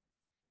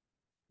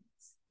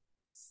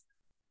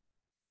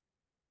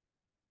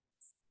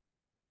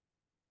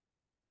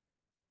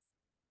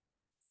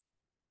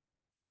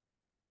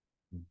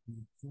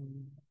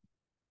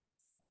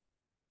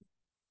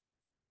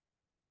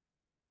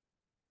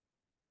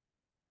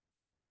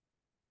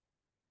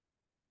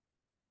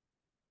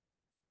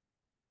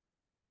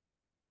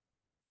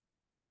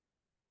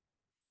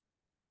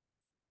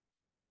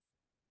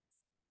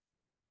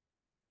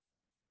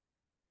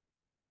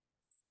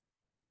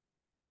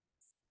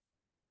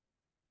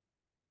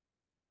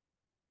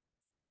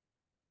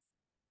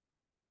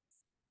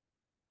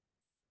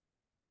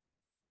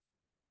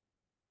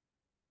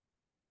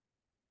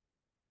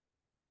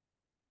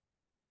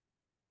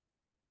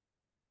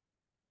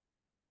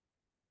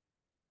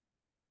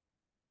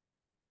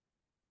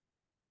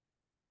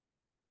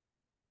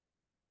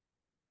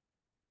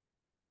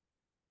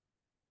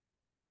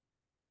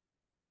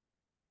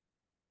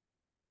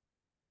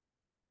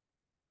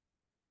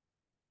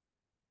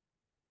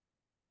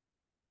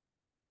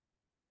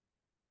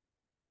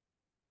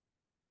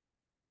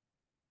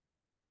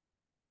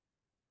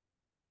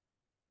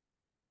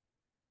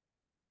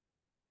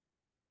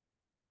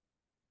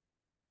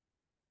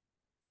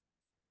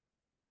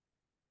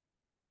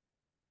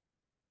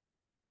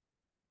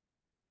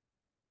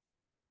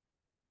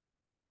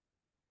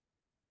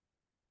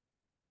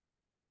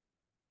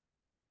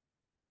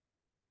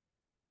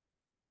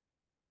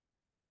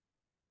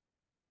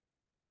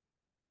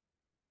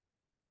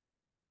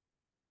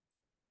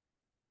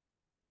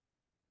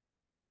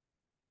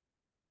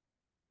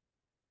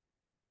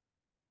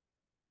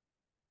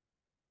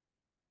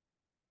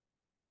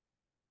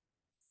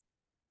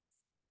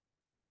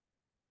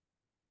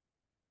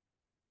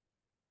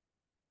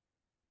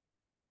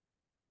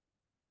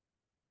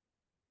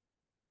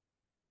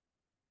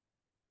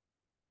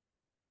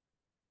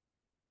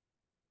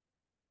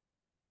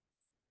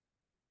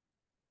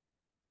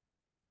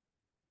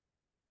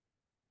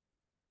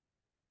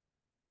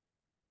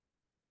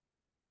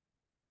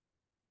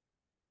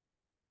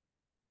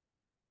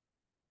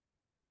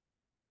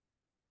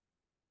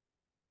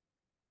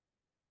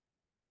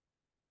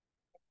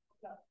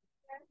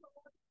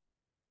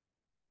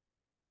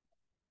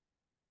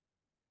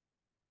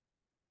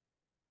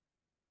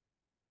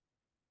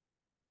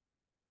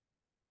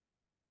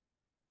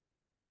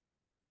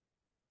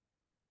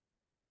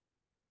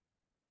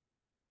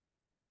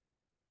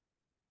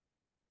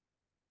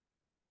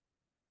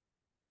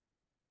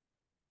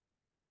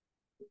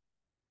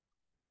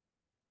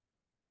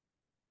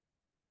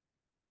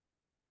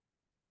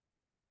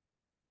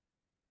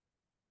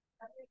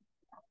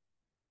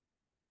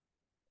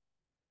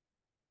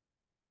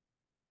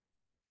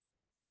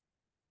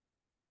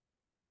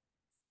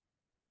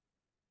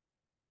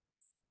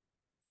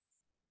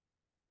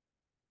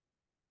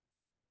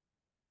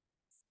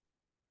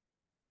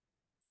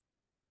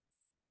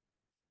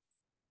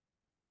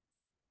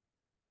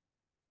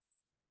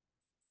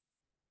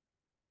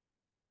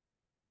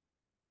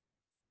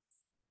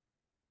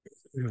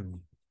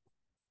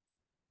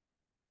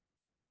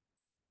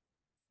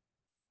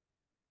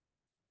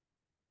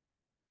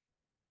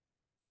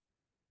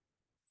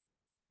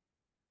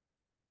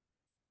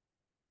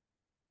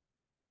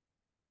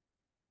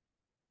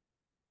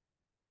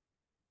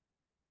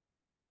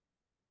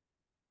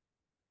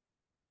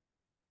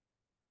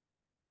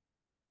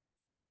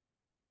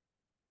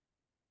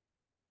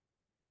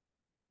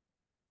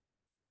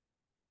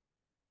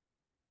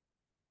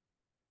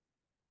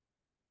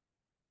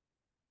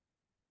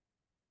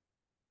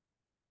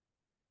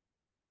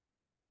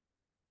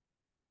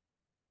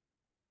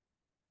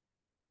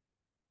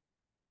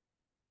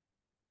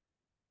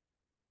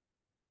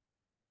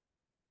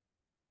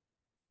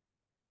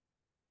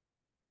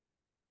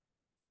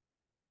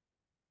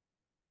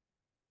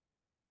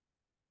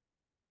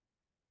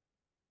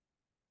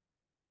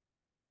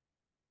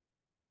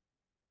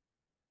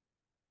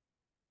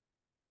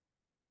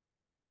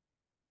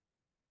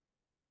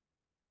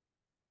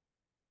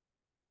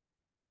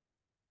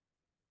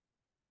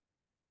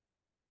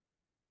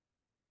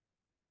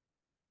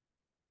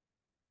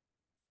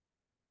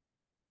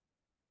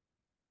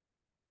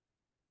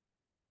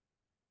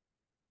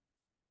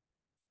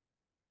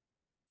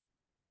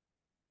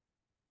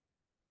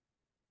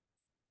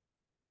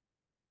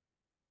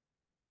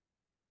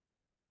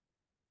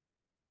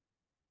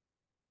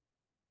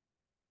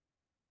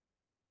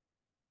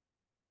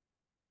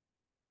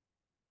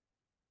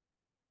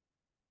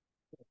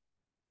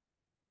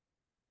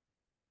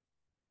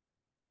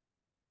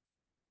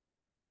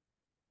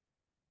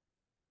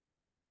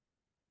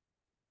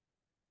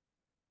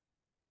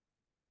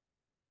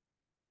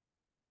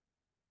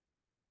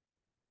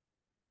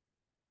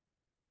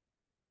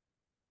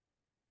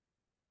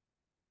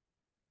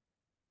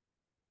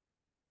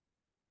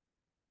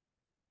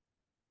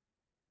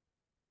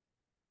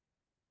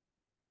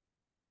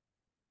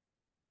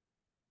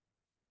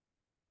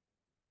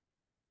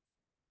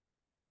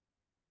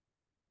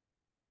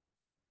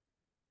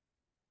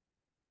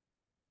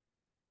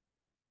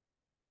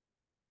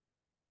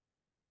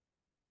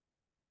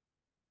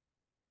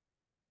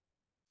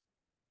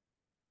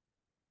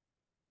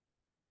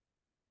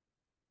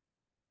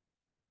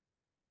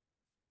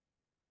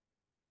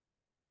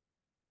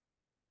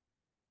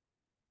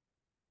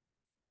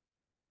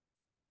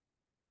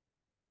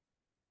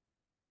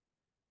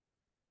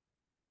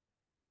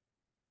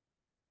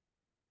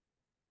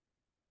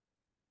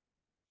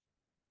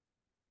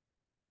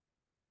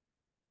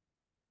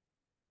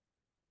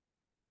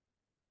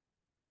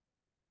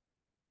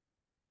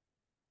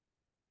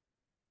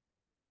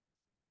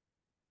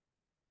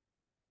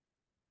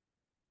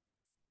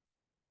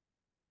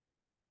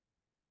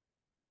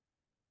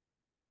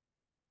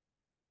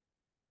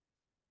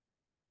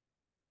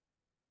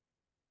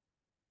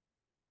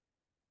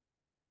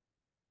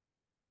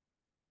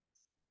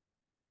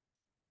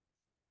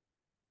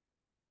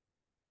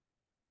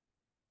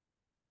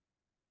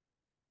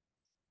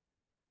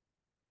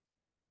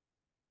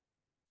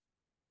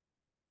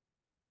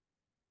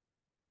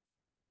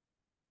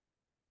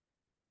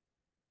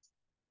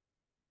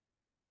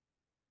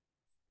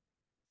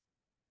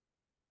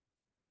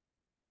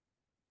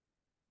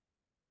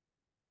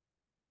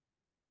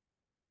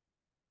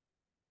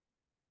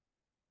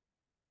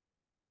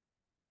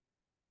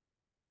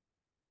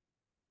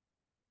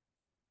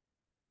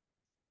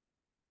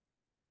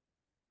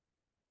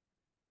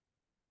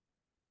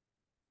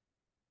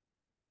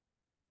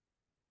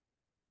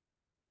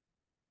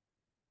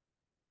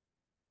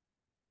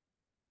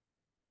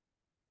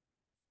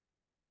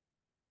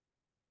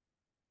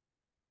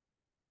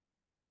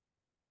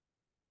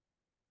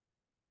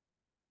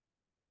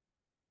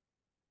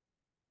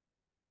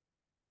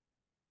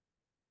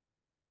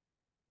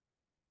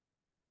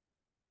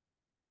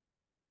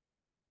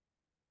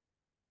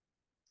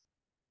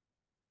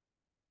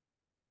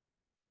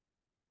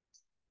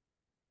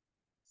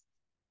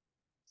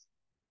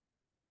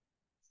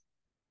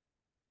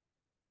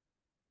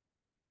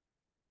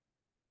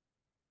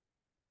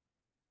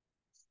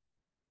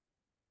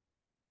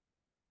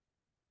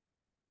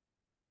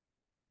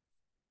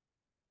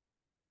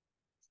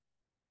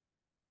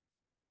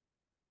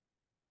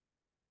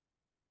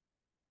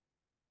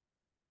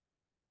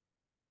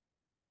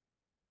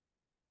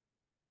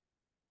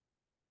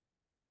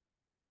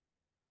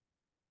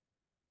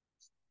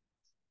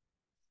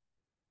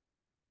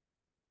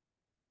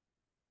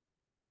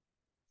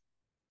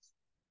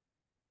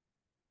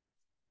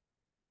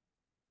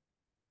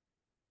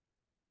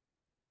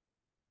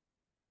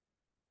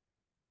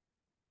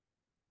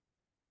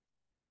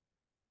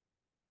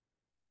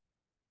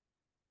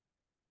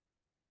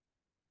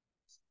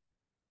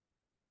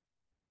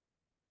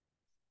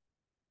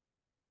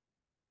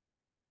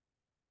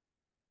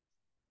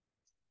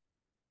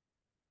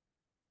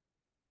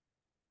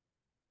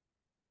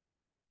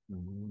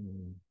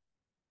 Mm.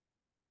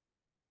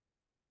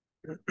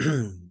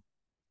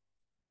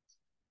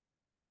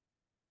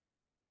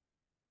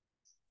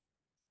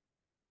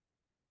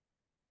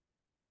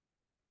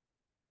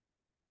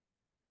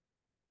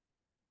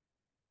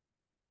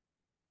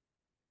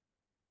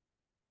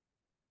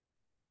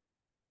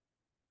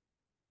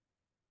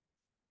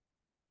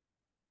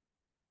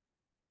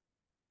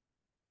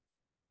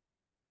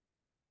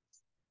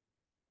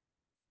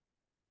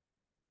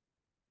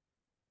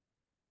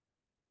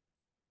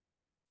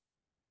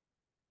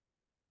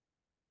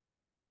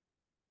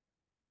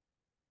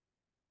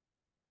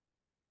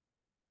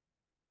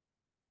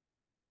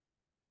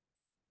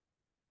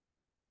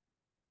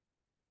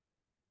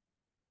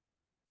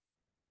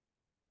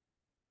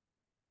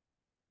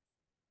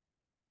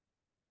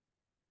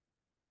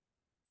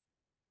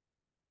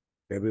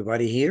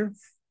 Everybody here?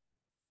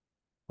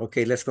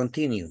 Okay, let's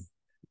continue.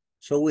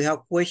 So we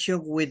have question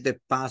with the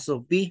past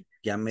of be.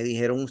 Ya me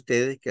dijeron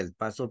ustedes que el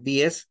past of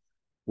be es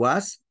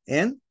was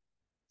and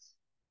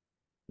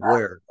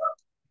were.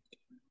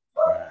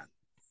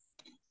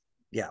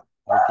 Yeah,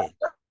 okay.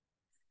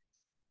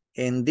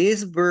 And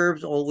these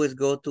verbs always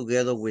go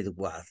together with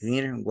was.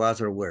 Was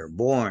or were.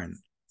 Born.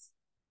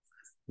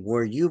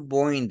 Were you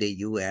born in the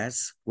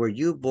U.S.? Were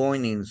you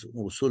born in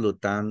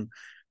Usulután?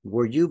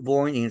 Were you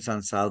born in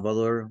San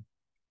Salvador?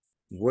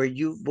 Were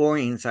you born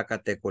in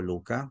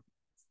Zacatecoluca?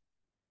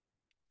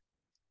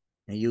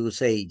 And you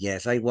say,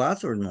 yes, I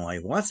was, or no, I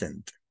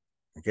wasn't.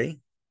 Okay,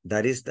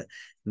 that is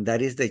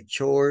the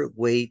short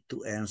way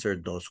to answer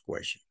those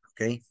questions.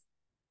 Okay,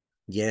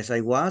 yes,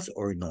 I was,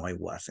 or no, I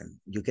wasn't.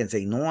 You can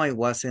say, no, I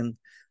wasn't.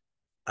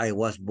 I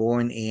was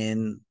born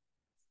in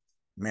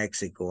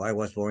Mexico. I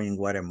was born in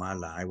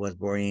Guatemala. I was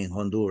born in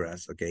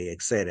Honduras. Okay,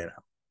 etc.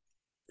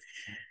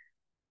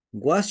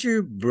 Was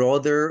your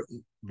brother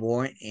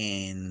born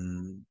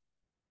in?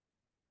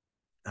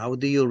 How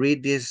do you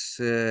read this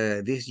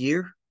this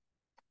year?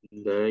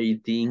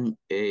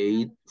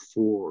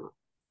 1984.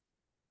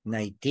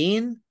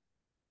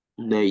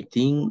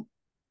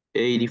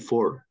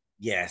 1984.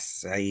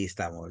 Yes, ahí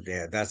estamos.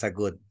 Yeah, that's a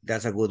good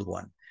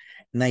one.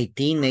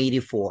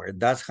 1984.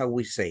 That's how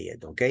we say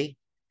it, okay?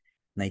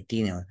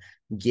 19.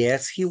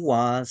 Yes, he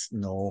was.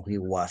 No, he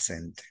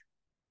wasn't.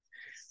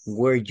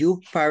 Were your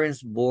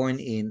parents born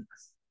in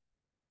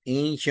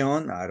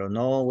Incheon? I don't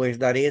know where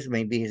that is.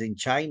 Maybe it's in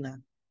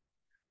China.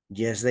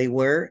 Yes, they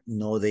were.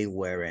 No, they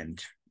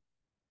weren't.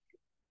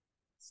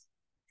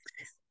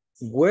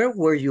 Where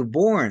were you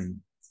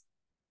born?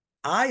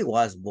 I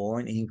was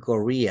born in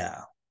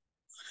Korea.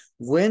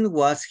 When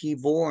was he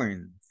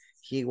born?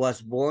 He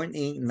was born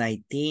in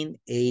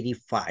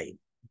 1985.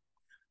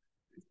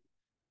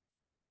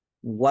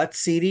 What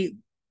city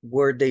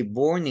were they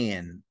born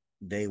in?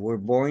 They were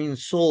born in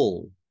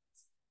Seoul.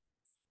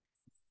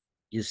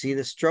 You see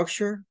the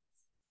structure?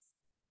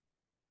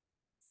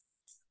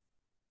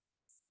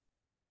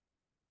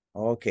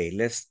 Okay,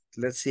 let's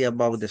see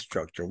about the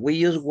structure. We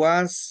use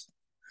was.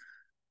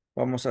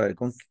 Vamos a ver,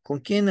 ¿con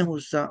quiénes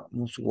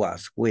usamos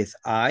was? With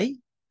I.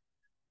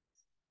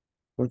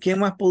 ¿Con quién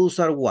más puedo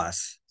usar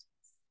was?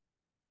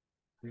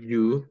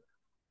 You.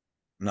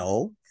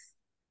 No.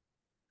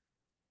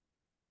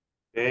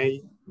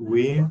 They,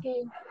 we.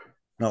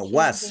 No, She,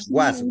 was.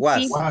 Was. she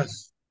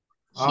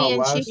and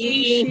Was. she,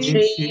 He,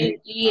 she.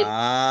 it,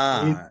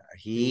 Ah,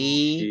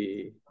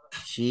 She.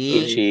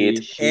 she,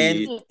 Cheat. and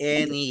it,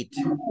 it.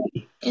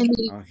 and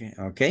it. Okay,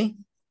 okay.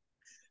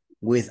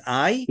 With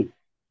I,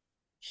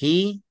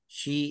 he,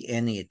 she,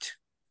 and it.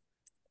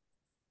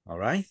 All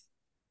right.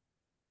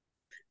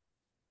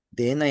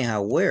 Then I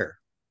have where.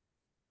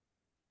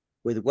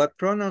 With what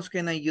pronouns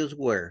can I use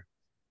where?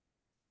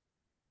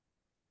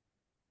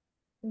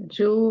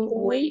 You,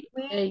 we,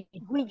 they.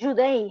 We, you,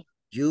 they.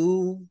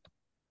 You,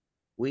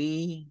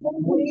 we,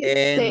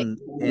 and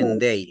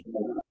they.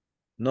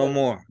 No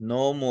more,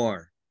 no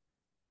more.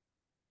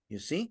 You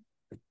see?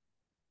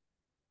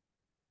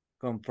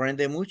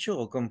 ¿Comprende mucho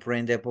o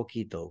comprende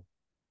poquito?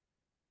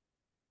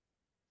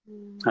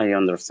 I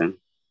understand.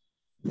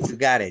 You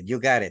got it.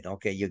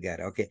 Okay, you got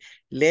it. Okay.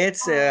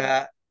 Let's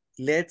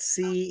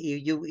see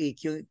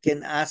if you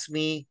can ask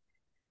me.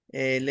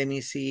 Let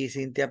me see,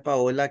 Cynthia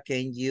Paola,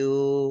 can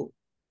you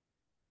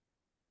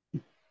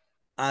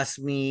ask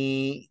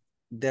me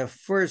the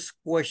first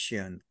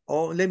question?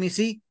 Oh, let me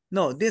see.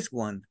 No, this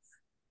one.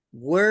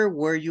 Where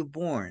were you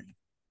born?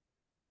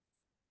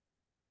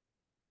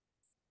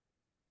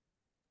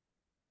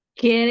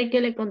 ¿Quiere que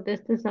le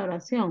conteste esa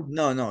oración?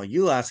 No,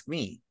 you ask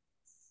me.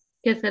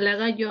 Que se la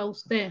haga yo a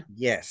usted.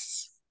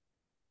 Yes.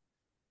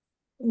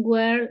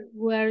 Where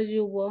were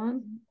you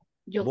born?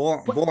 Yo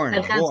Born.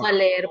 alcanzo a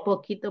leer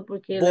poquito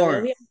porque la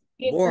veo bien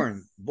poquito.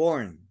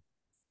 Born.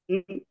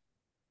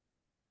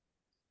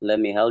 Let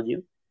me help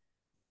you.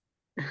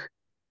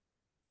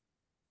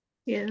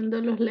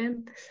 Viendo los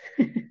lentes.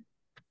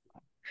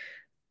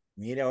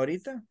 Mira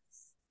ahorita.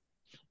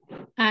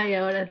 Ay,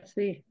 ahora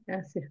sí,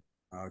 gracias.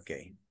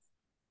 Okay.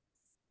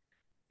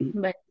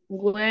 Where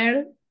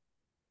were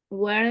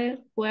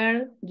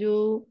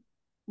you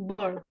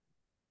born?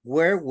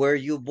 Where were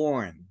you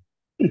born?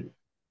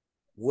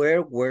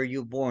 Where were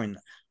you born?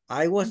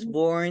 I was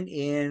born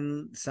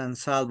in San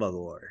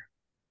Salvador,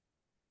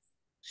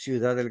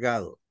 Ciudad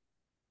Delgado.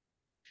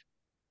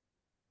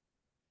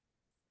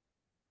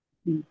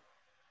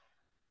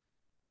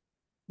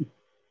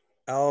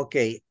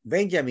 Okay,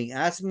 Benjamin,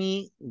 ask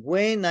me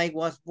when I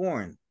was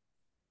born.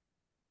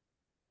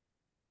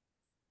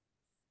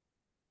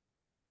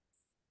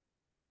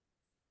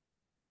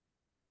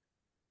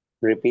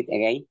 Repeat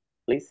again,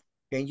 please.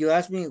 Can you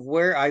ask me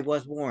where I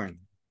was born?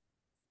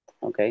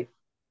 Okay.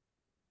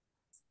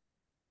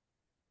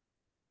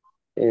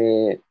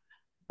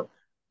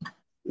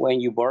 When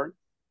you born?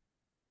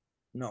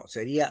 No,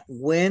 sería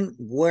when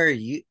were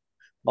you?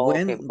 Oh,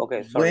 When,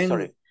 okay,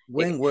 sorry.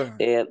 When were?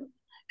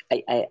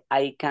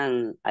 I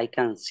can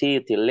see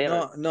the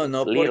letter. No,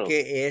 little.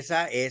 porque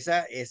esa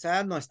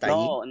no está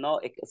allí. No,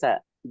 o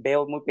sea,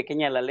 veo muy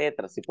pequeña la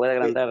letra, si puede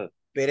agrandar.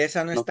 Pero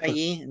esa no No, está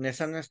allí,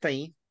 esa no está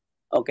allí.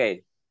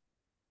 Okay,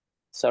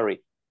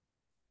 sorry.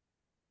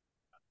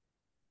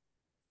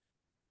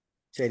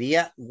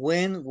 Sería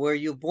when were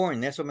you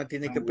born? Eso me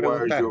tiene que When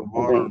were preguntar. you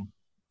born?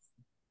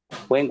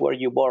 When were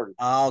you born?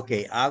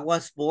 Okay. I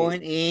was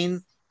born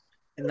in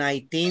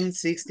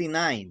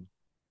 1969.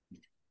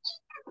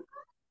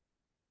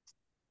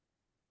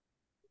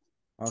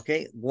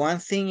 Okay. One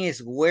thing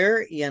is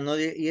where y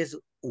another is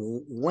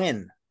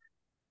when.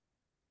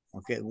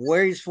 Okay.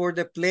 Where is for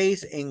the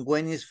place and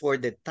when is for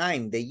the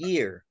time, the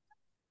year.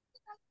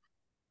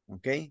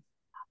 Okay.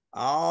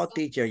 Oh,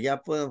 teacher, ya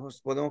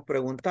podemos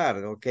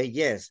preguntar. Okay,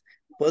 yes.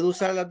 ¿Puedo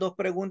usar las dos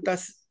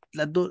preguntas?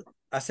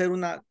 Hacer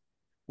una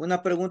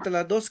pregunta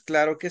las dos?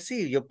 Claro que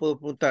sí. Yo puedo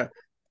preguntar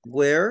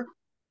where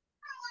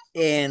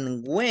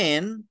and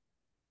when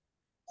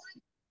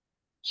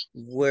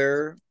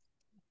were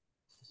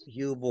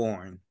you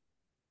born?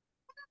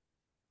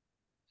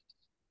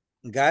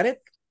 Got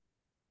it?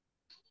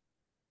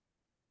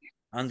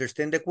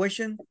 Understand the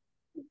question?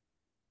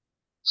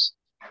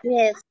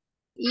 Yes.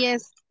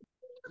 Yes.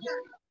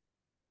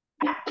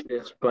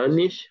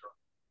 Spanish.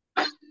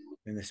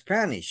 En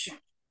Spanish.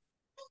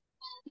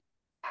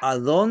 ¿A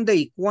dónde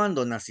y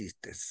cuándo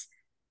naciste?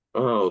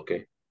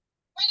 Okay.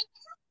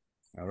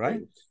 All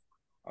right.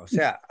 O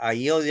sea,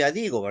 ahí yo ya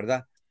digo,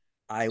 ¿verdad?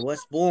 I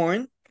was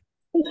born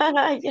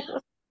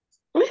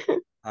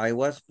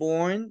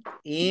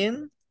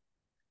in,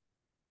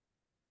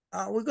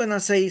 we're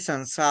gonna say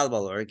San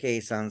Salvador,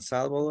 okay, San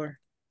Salvador.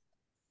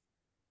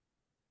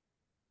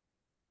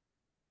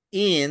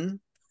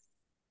 In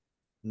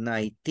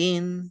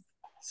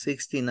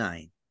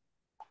 1969,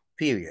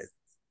 period.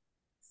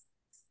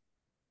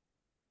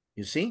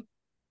 You see?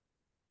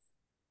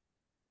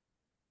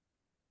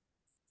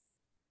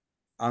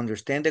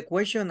 Understand the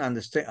question?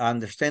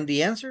 Understand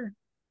the answer?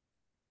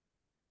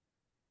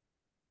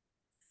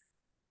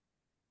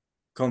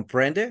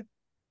 ¿Comprende?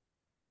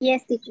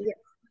 Yes, teacher.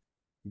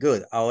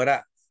 Good.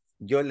 Ahora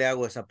yo le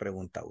hago esa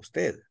pregunta a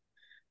usted.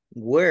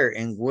 Where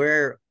and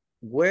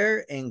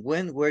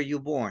when were you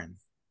born?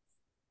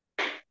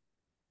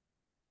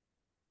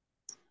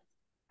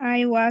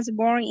 I was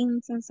born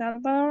in San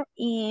Salvador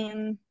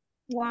in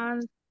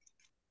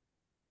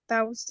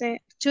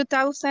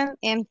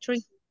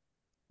 2003.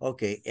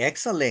 Okay,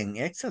 excellent.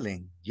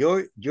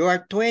 You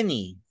are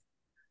 20.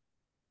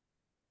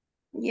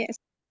 Yes.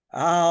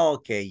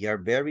 Okay, you're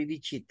very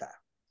bichita.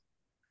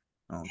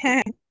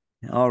 Okay.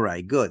 All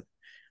right, good.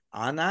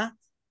 Ana,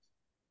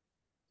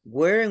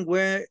 when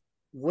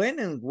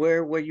and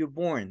where were you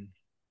born?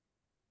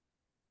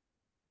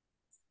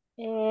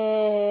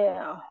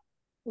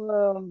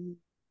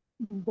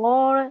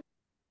 Born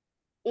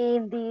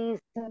in this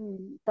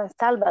San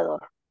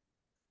Salvador.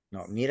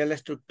 No, mira la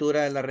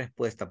estructura de la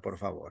respuesta, por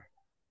favor.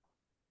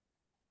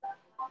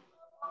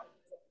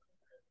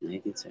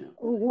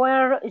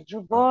 Were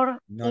you born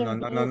No.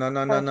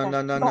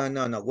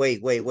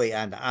 Wait,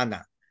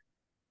 Ana.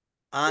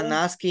 I'm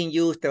asking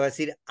you, usted va a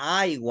decir,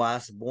 I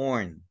was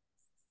born.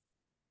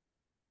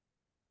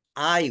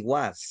 I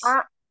was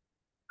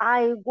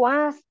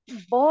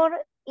born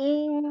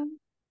in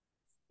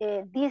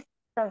this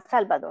San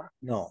Salvador.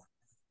 No.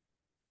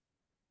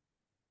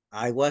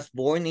 I was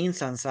born in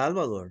San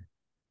Salvador.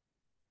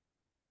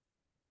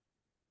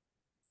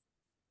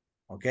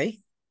 Okay?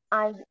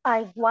 I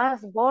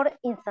was born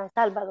in San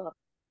Salvador.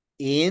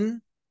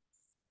 In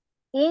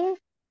ahí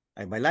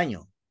va el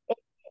año.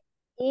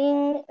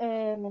 In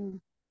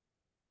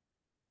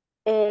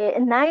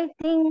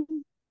 1917.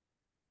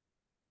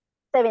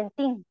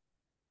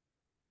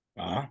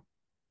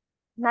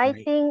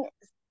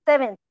 70.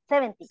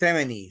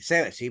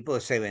 Sí,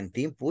 pues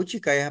 17,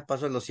 puchica, ya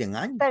pasó los 100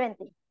 años.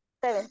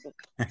 70.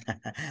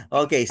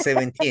 Ok,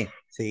 17.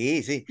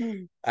 Sí.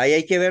 Ahí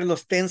hay que ver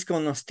los tens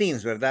con los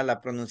teens, ¿verdad?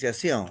 La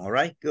pronunciación. All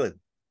right, good.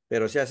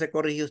 Pero ya se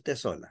corrigió usted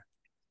sola.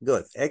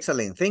 Good,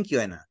 excellent. Thank you,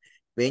 Anna.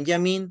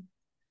 Benjamin,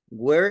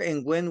 where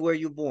and when were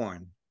you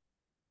born?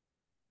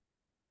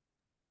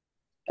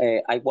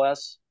 I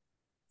was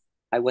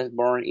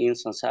born in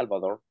San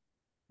Salvador.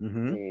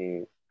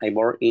 I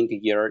born in the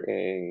year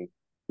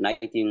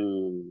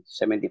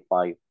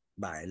 1975.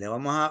 Vale, le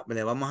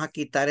vamos a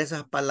quitar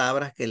esas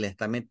palabras que le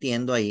está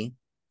metiendo ahí.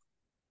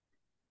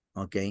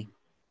 Ok.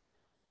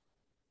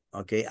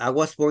 Ok. I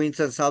was born in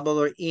San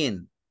Salvador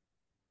in.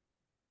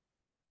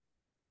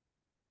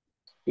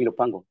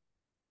 Ilopango.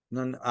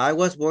 No, no, I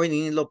was born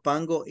in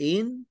Ilopango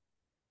in.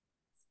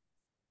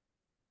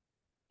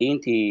 In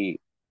the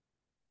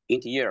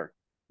year.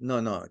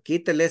 No, no.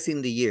 Quítales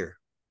in the year.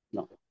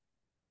 No.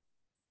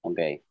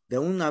 Okay. De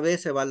una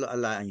vez se va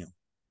al año.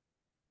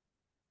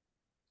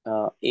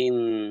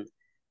 In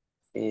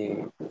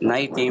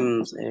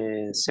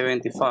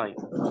 1975.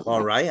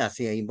 All right,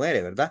 así ahí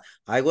muere, ¿verdad?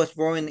 I was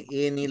born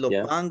in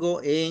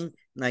Ilopango in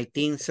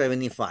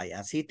 1975.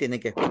 Así tiene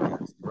que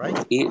escucharse,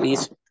 right?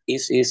 It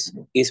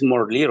is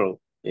more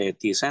little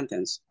the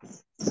sentence.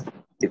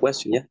 The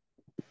question, yeah.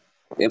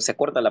 Se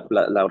corta la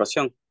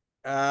oración.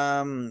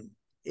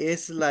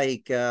 It's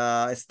like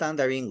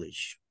standard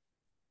English.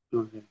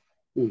 Okay.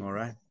 All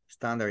right,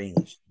 standard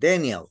English.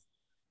 Daniel,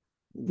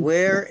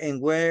 when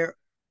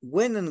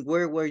and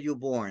where were you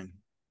born?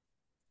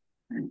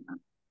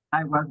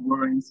 I was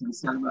born in San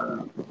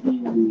Salvador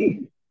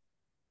in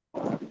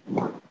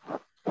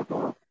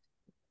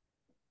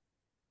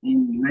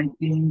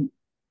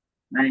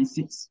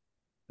 1996.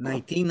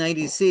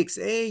 1996.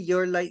 Hey,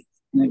 you're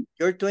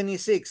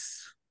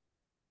 26.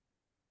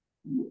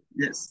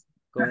 Yes.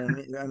 Como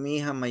mi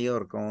hija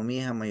mayor,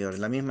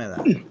 la misma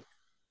edad.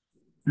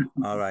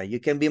 All right, you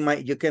can be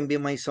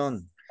my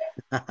son.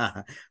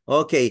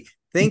 Okay,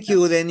 thank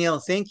you, Daniel.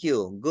 Thank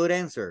you. Good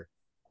answer.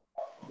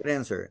 Good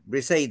answer.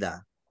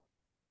 Briseida,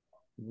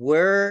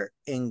 where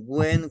and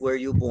when were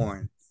you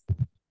born?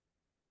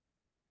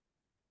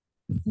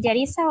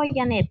 Yarisa or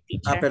Janet,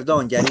 teacher?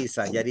 Perdón,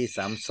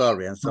 Yarisa. I'm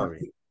sorry.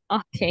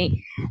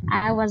 Okay,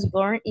 I was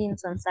born in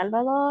San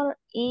Salvador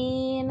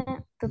in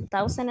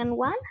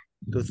 2001.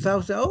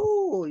 2000.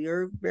 Oh,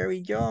 you're very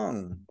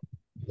young.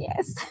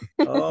 Yes.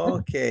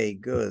 Okay,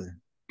 good.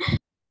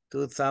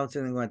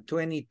 2001,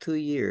 22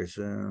 years.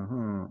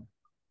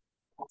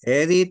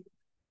 Edith,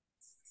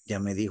 ya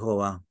me dijo,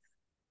 va.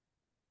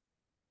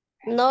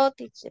 No,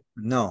 teacher.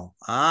 No.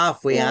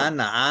 Fue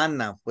No.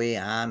 Ana. Fue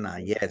Ana.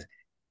 Yes.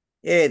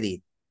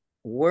 Edith,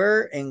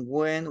 where and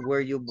when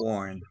were you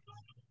born?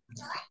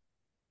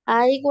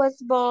 I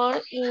was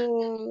born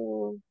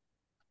in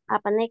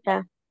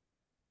Apaneca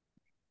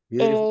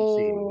Beautiful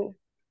city.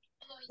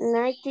 in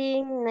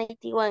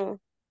 1991.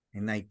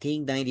 In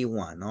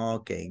 1991.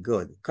 Okay,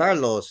 good.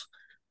 Carlos,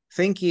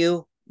 thank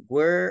you.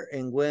 Where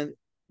and when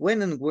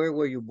and where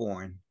were you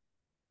born?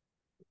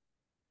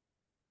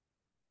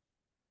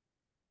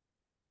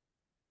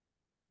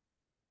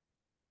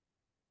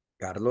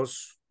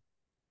 Carlos.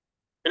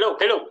 Hello.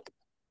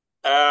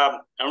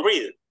 I'm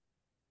reading.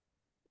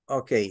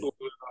 Okay.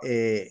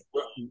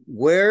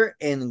 Where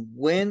and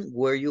when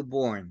were you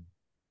born?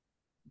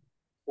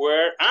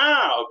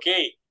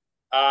 Okay.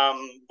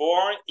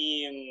 Born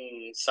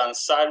in San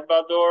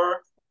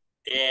Salvador,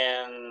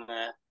 and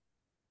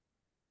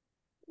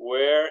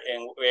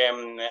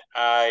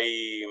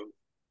I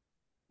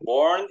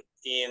born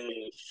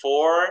in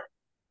 4th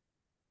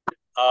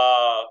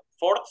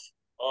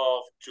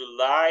of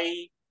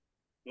July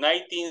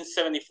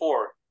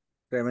 1974.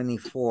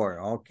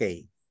 74.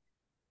 Okay.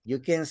 You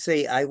can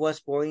say I was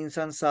born in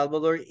San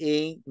Salvador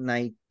in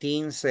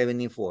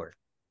 1974.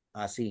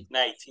 Así.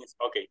 19.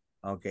 Okay.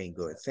 Okay,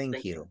 good.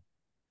 Thank you.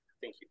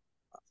 Thank you.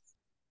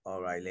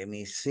 All right, let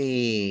me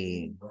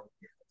see.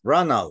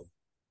 Ronald,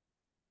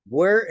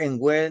 where and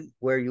when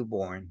were you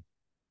born?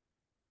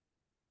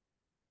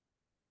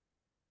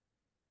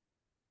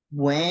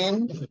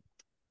 When?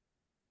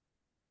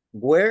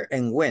 Where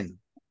and when?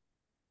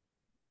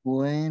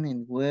 When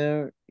and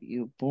where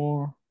you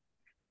born?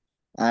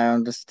 I don't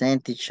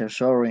understand, teacher,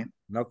 sorry.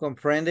 ¿No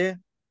comprende?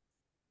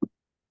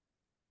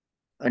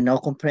 No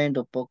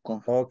comprendo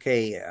poco.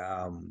 Okay,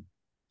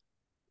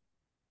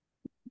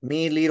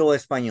 mi little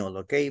español,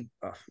 okay?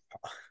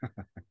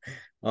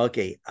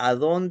 Okay, ¿a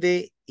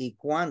dónde y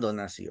cuándo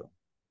nació?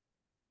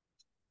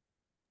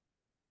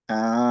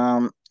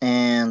 And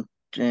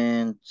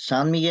in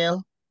San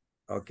Miguel.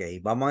 Okay,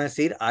 vamos a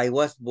decir, I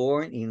was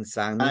born in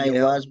San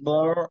Miguel. I was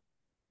born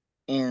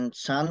in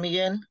San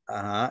Miguel.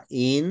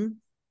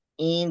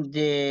 In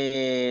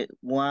the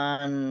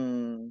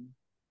no,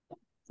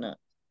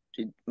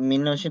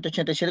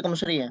 1987, ¿cómo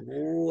sería?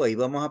 Ahí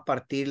vamos a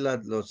partir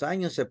los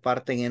años, se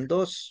parten en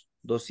dos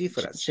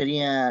cifras.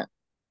 Sería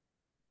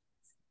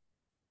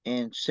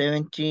en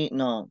 19,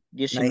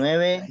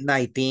 19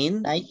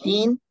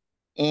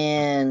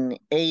 and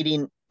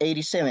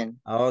 87.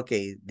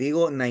 Okay,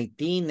 digo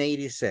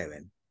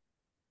 1987.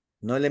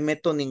 No le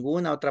meto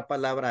ninguna otra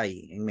palabra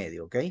ahí en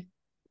medio, ¿ok?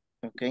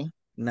 Ok.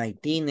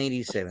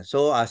 1987.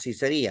 So, así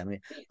sería.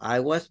 I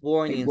was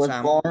born in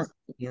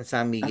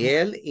San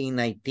Miguel in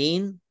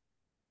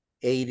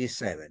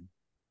 1987.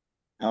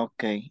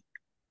 Okay.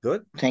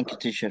 Good? Thank you,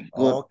 teacher.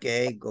 Good.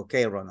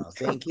 Okay, Ronald.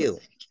 Thank you.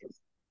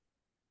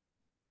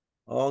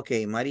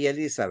 Okay, Maria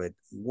Elizabeth,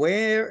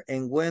 where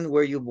and when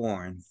were you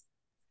born?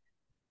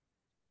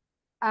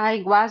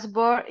 I was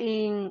born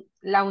in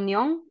La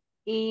Unión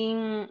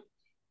in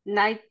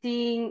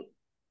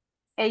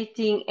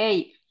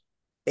 1988.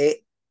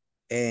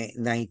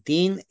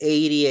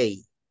 1988.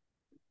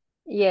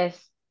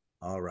 Yes.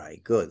 All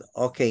right, good.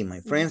 Okay, my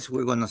friends,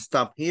 we're going to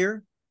stop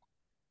here.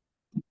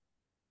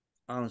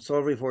 I'm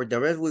sorry for the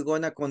rest. We're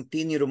going to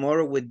continue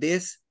tomorrow with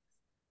this.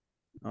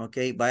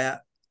 Okay, vaya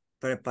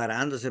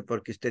preparándose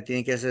porque usted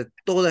tiene que hacer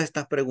todas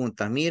estas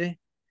preguntas. Mire,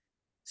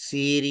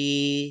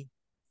 city,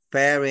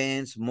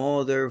 parents,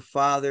 mother,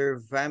 father,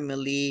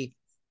 family.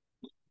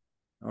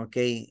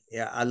 Okay,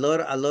 yeah, a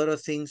lot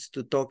of things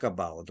to talk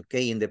about.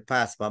 Okay, in the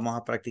past, vamos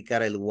a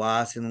practicar el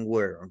was and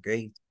were.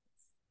 Okay,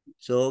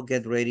 so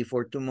get ready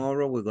for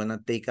tomorrow. We're gonna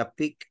take a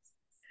peek.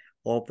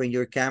 Open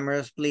your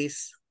cameras,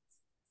 please.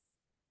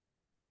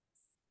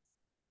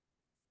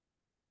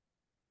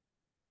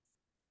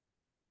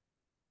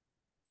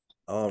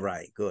 All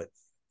right, good.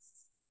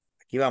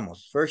 Aquí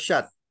vamos. First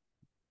shot.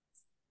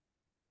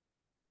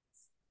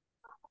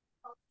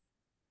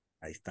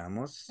 Ahí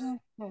estamos.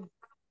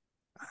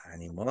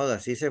 Ni modo,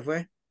 así se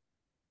fue.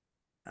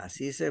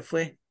 Así se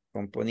fue,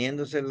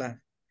 componiéndose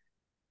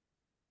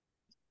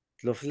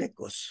los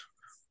flecos.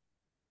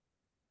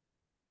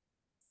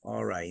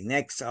 All right,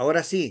 next.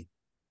 Ahora sí.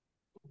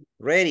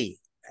 Ready.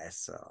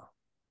 Eso.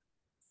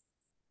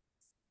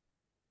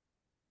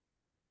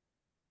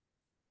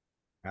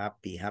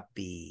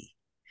 Happy.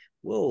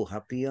 Whoa,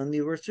 happy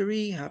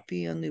anniversary,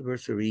 happy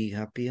anniversary,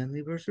 happy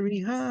anniversary,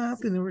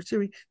 happy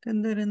anniversary.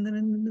 Dun, dun, dun, dun,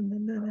 dun,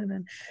 dun, dun, dun,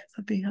 dun.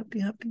 Happy.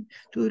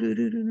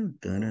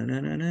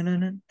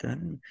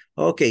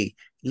 Okay,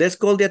 let's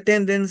call the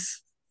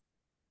attendance.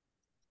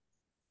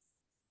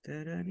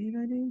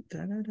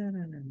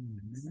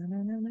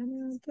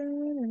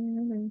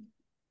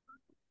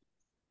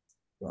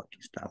 Aquí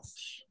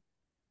estamos.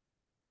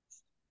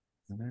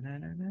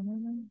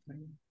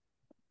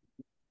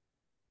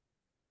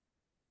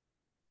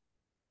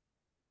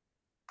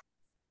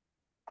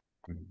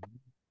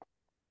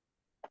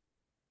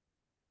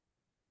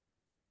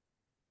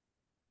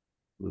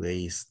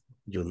 Today is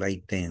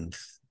July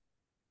 10th.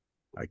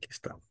 Aquí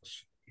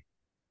estamos.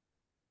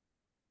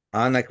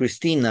 Ana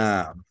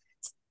Cristina.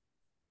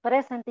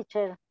 Present,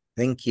 teacher.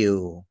 Thank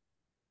you.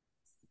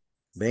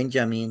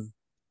 Benjamin.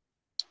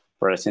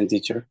 Present,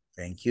 teacher.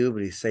 Thank you.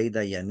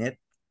 Briseida Janet.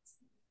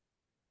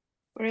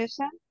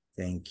 Present.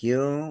 Thank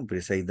you.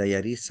 Briseida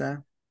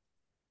Yarisa.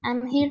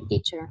 I'm here,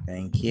 teacher.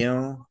 Thank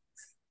you.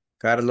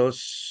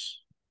 Carlos.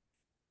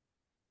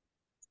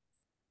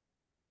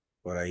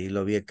 Por ahí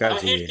lo vi I'm here,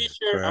 casi.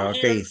 teacher. I'm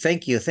Okay, here.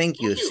 thank you. Thank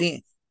you.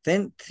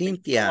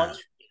 Cynthia.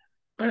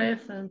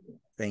 Present.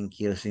 Thank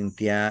you,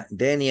 Cynthia.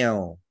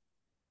 Daniel.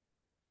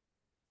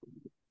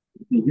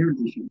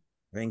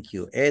 Thank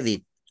you.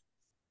 Edith.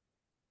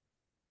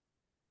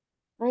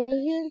 I'm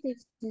here,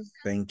 teacher.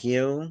 Thank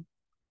you.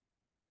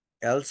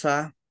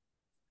 Elsa.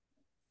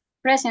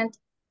 Present.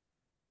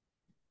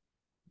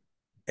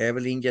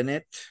 Evelyn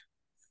Janet.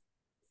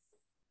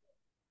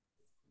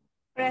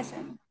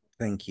 Present.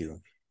 Thank you.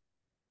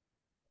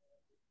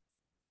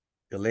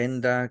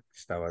 Yolanda,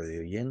 estaba de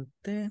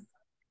oyente.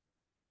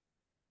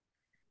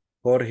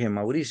 Jorge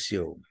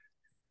Mauricio.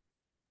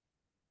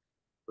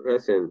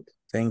 Present.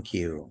 Thank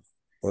you.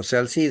 José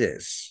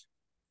Alcides.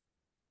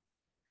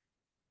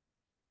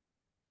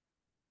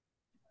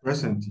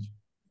 Present.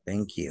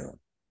 Thank you.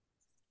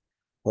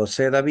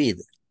 José David.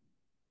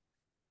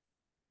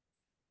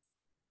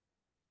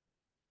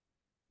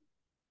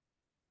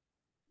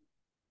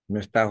 No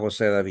está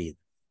José David.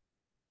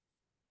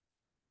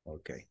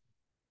 Ok.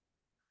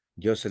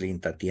 Jocelyn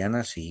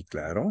Tatiana, sí,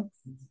 claro.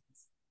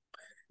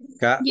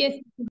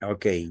 Yes.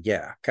 Ok,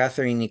 yeah.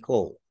 Catherine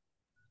Nicole.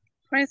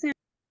 Present.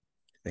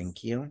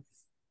 Thank you.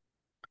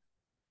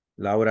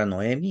 Laura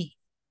Noemi.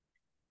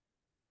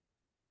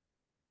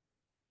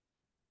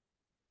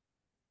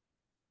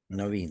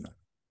 No vino.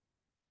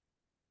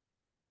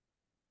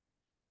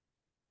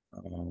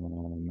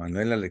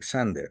 Manuel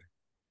Alexander.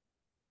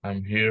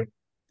 I'm here.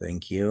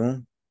 Thank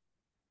you.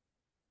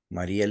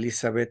 María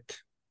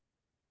Elizabeth.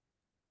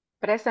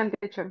 Present,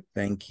 teacher.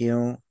 Thank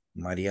you.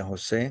 María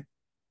José.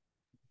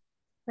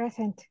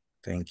 Present.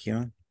 Thank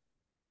you.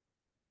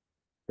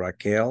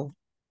 Raquel.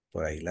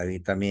 Por ahí la vi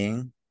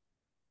también.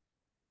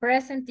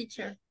 Present,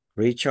 teacher.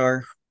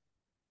 Richard.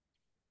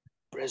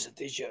 Present,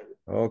 teacher.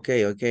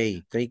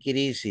 Okay. Take it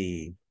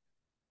easy.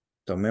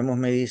 Tomemos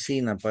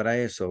medicina para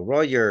eso.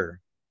 Roger.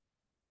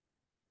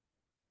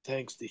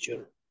 Thanks,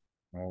 teacher.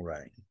 All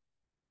right.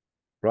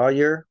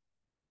 Roger.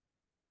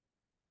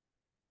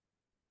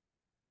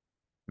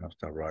 No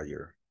está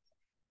Roger.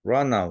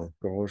 Ronald,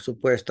 por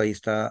supuesto, ahí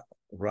está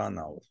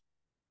Ronald.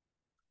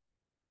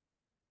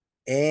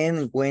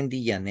 And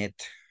Wendy Janet.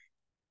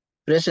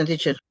 Present,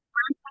 teacher.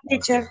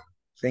 Okay.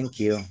 Thank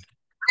you.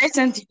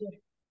 Present, teacher.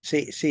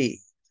 Sí.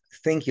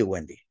 Thank you,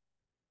 Wendy.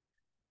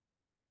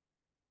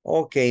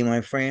 Okay,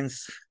 my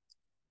friends.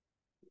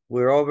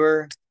 We're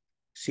over.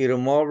 See you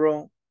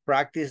tomorrow.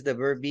 Practice the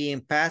verb be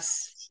in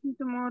past. See you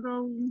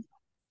tomorrow.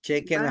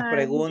 Chequen las Bye.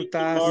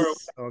 preguntas.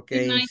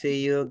 Okay, Good night.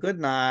 see you. Good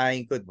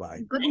night.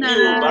 Goodbye. Good Thank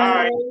you. night.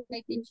 Bye.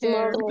 Bye,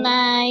 teacher. Good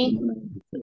night.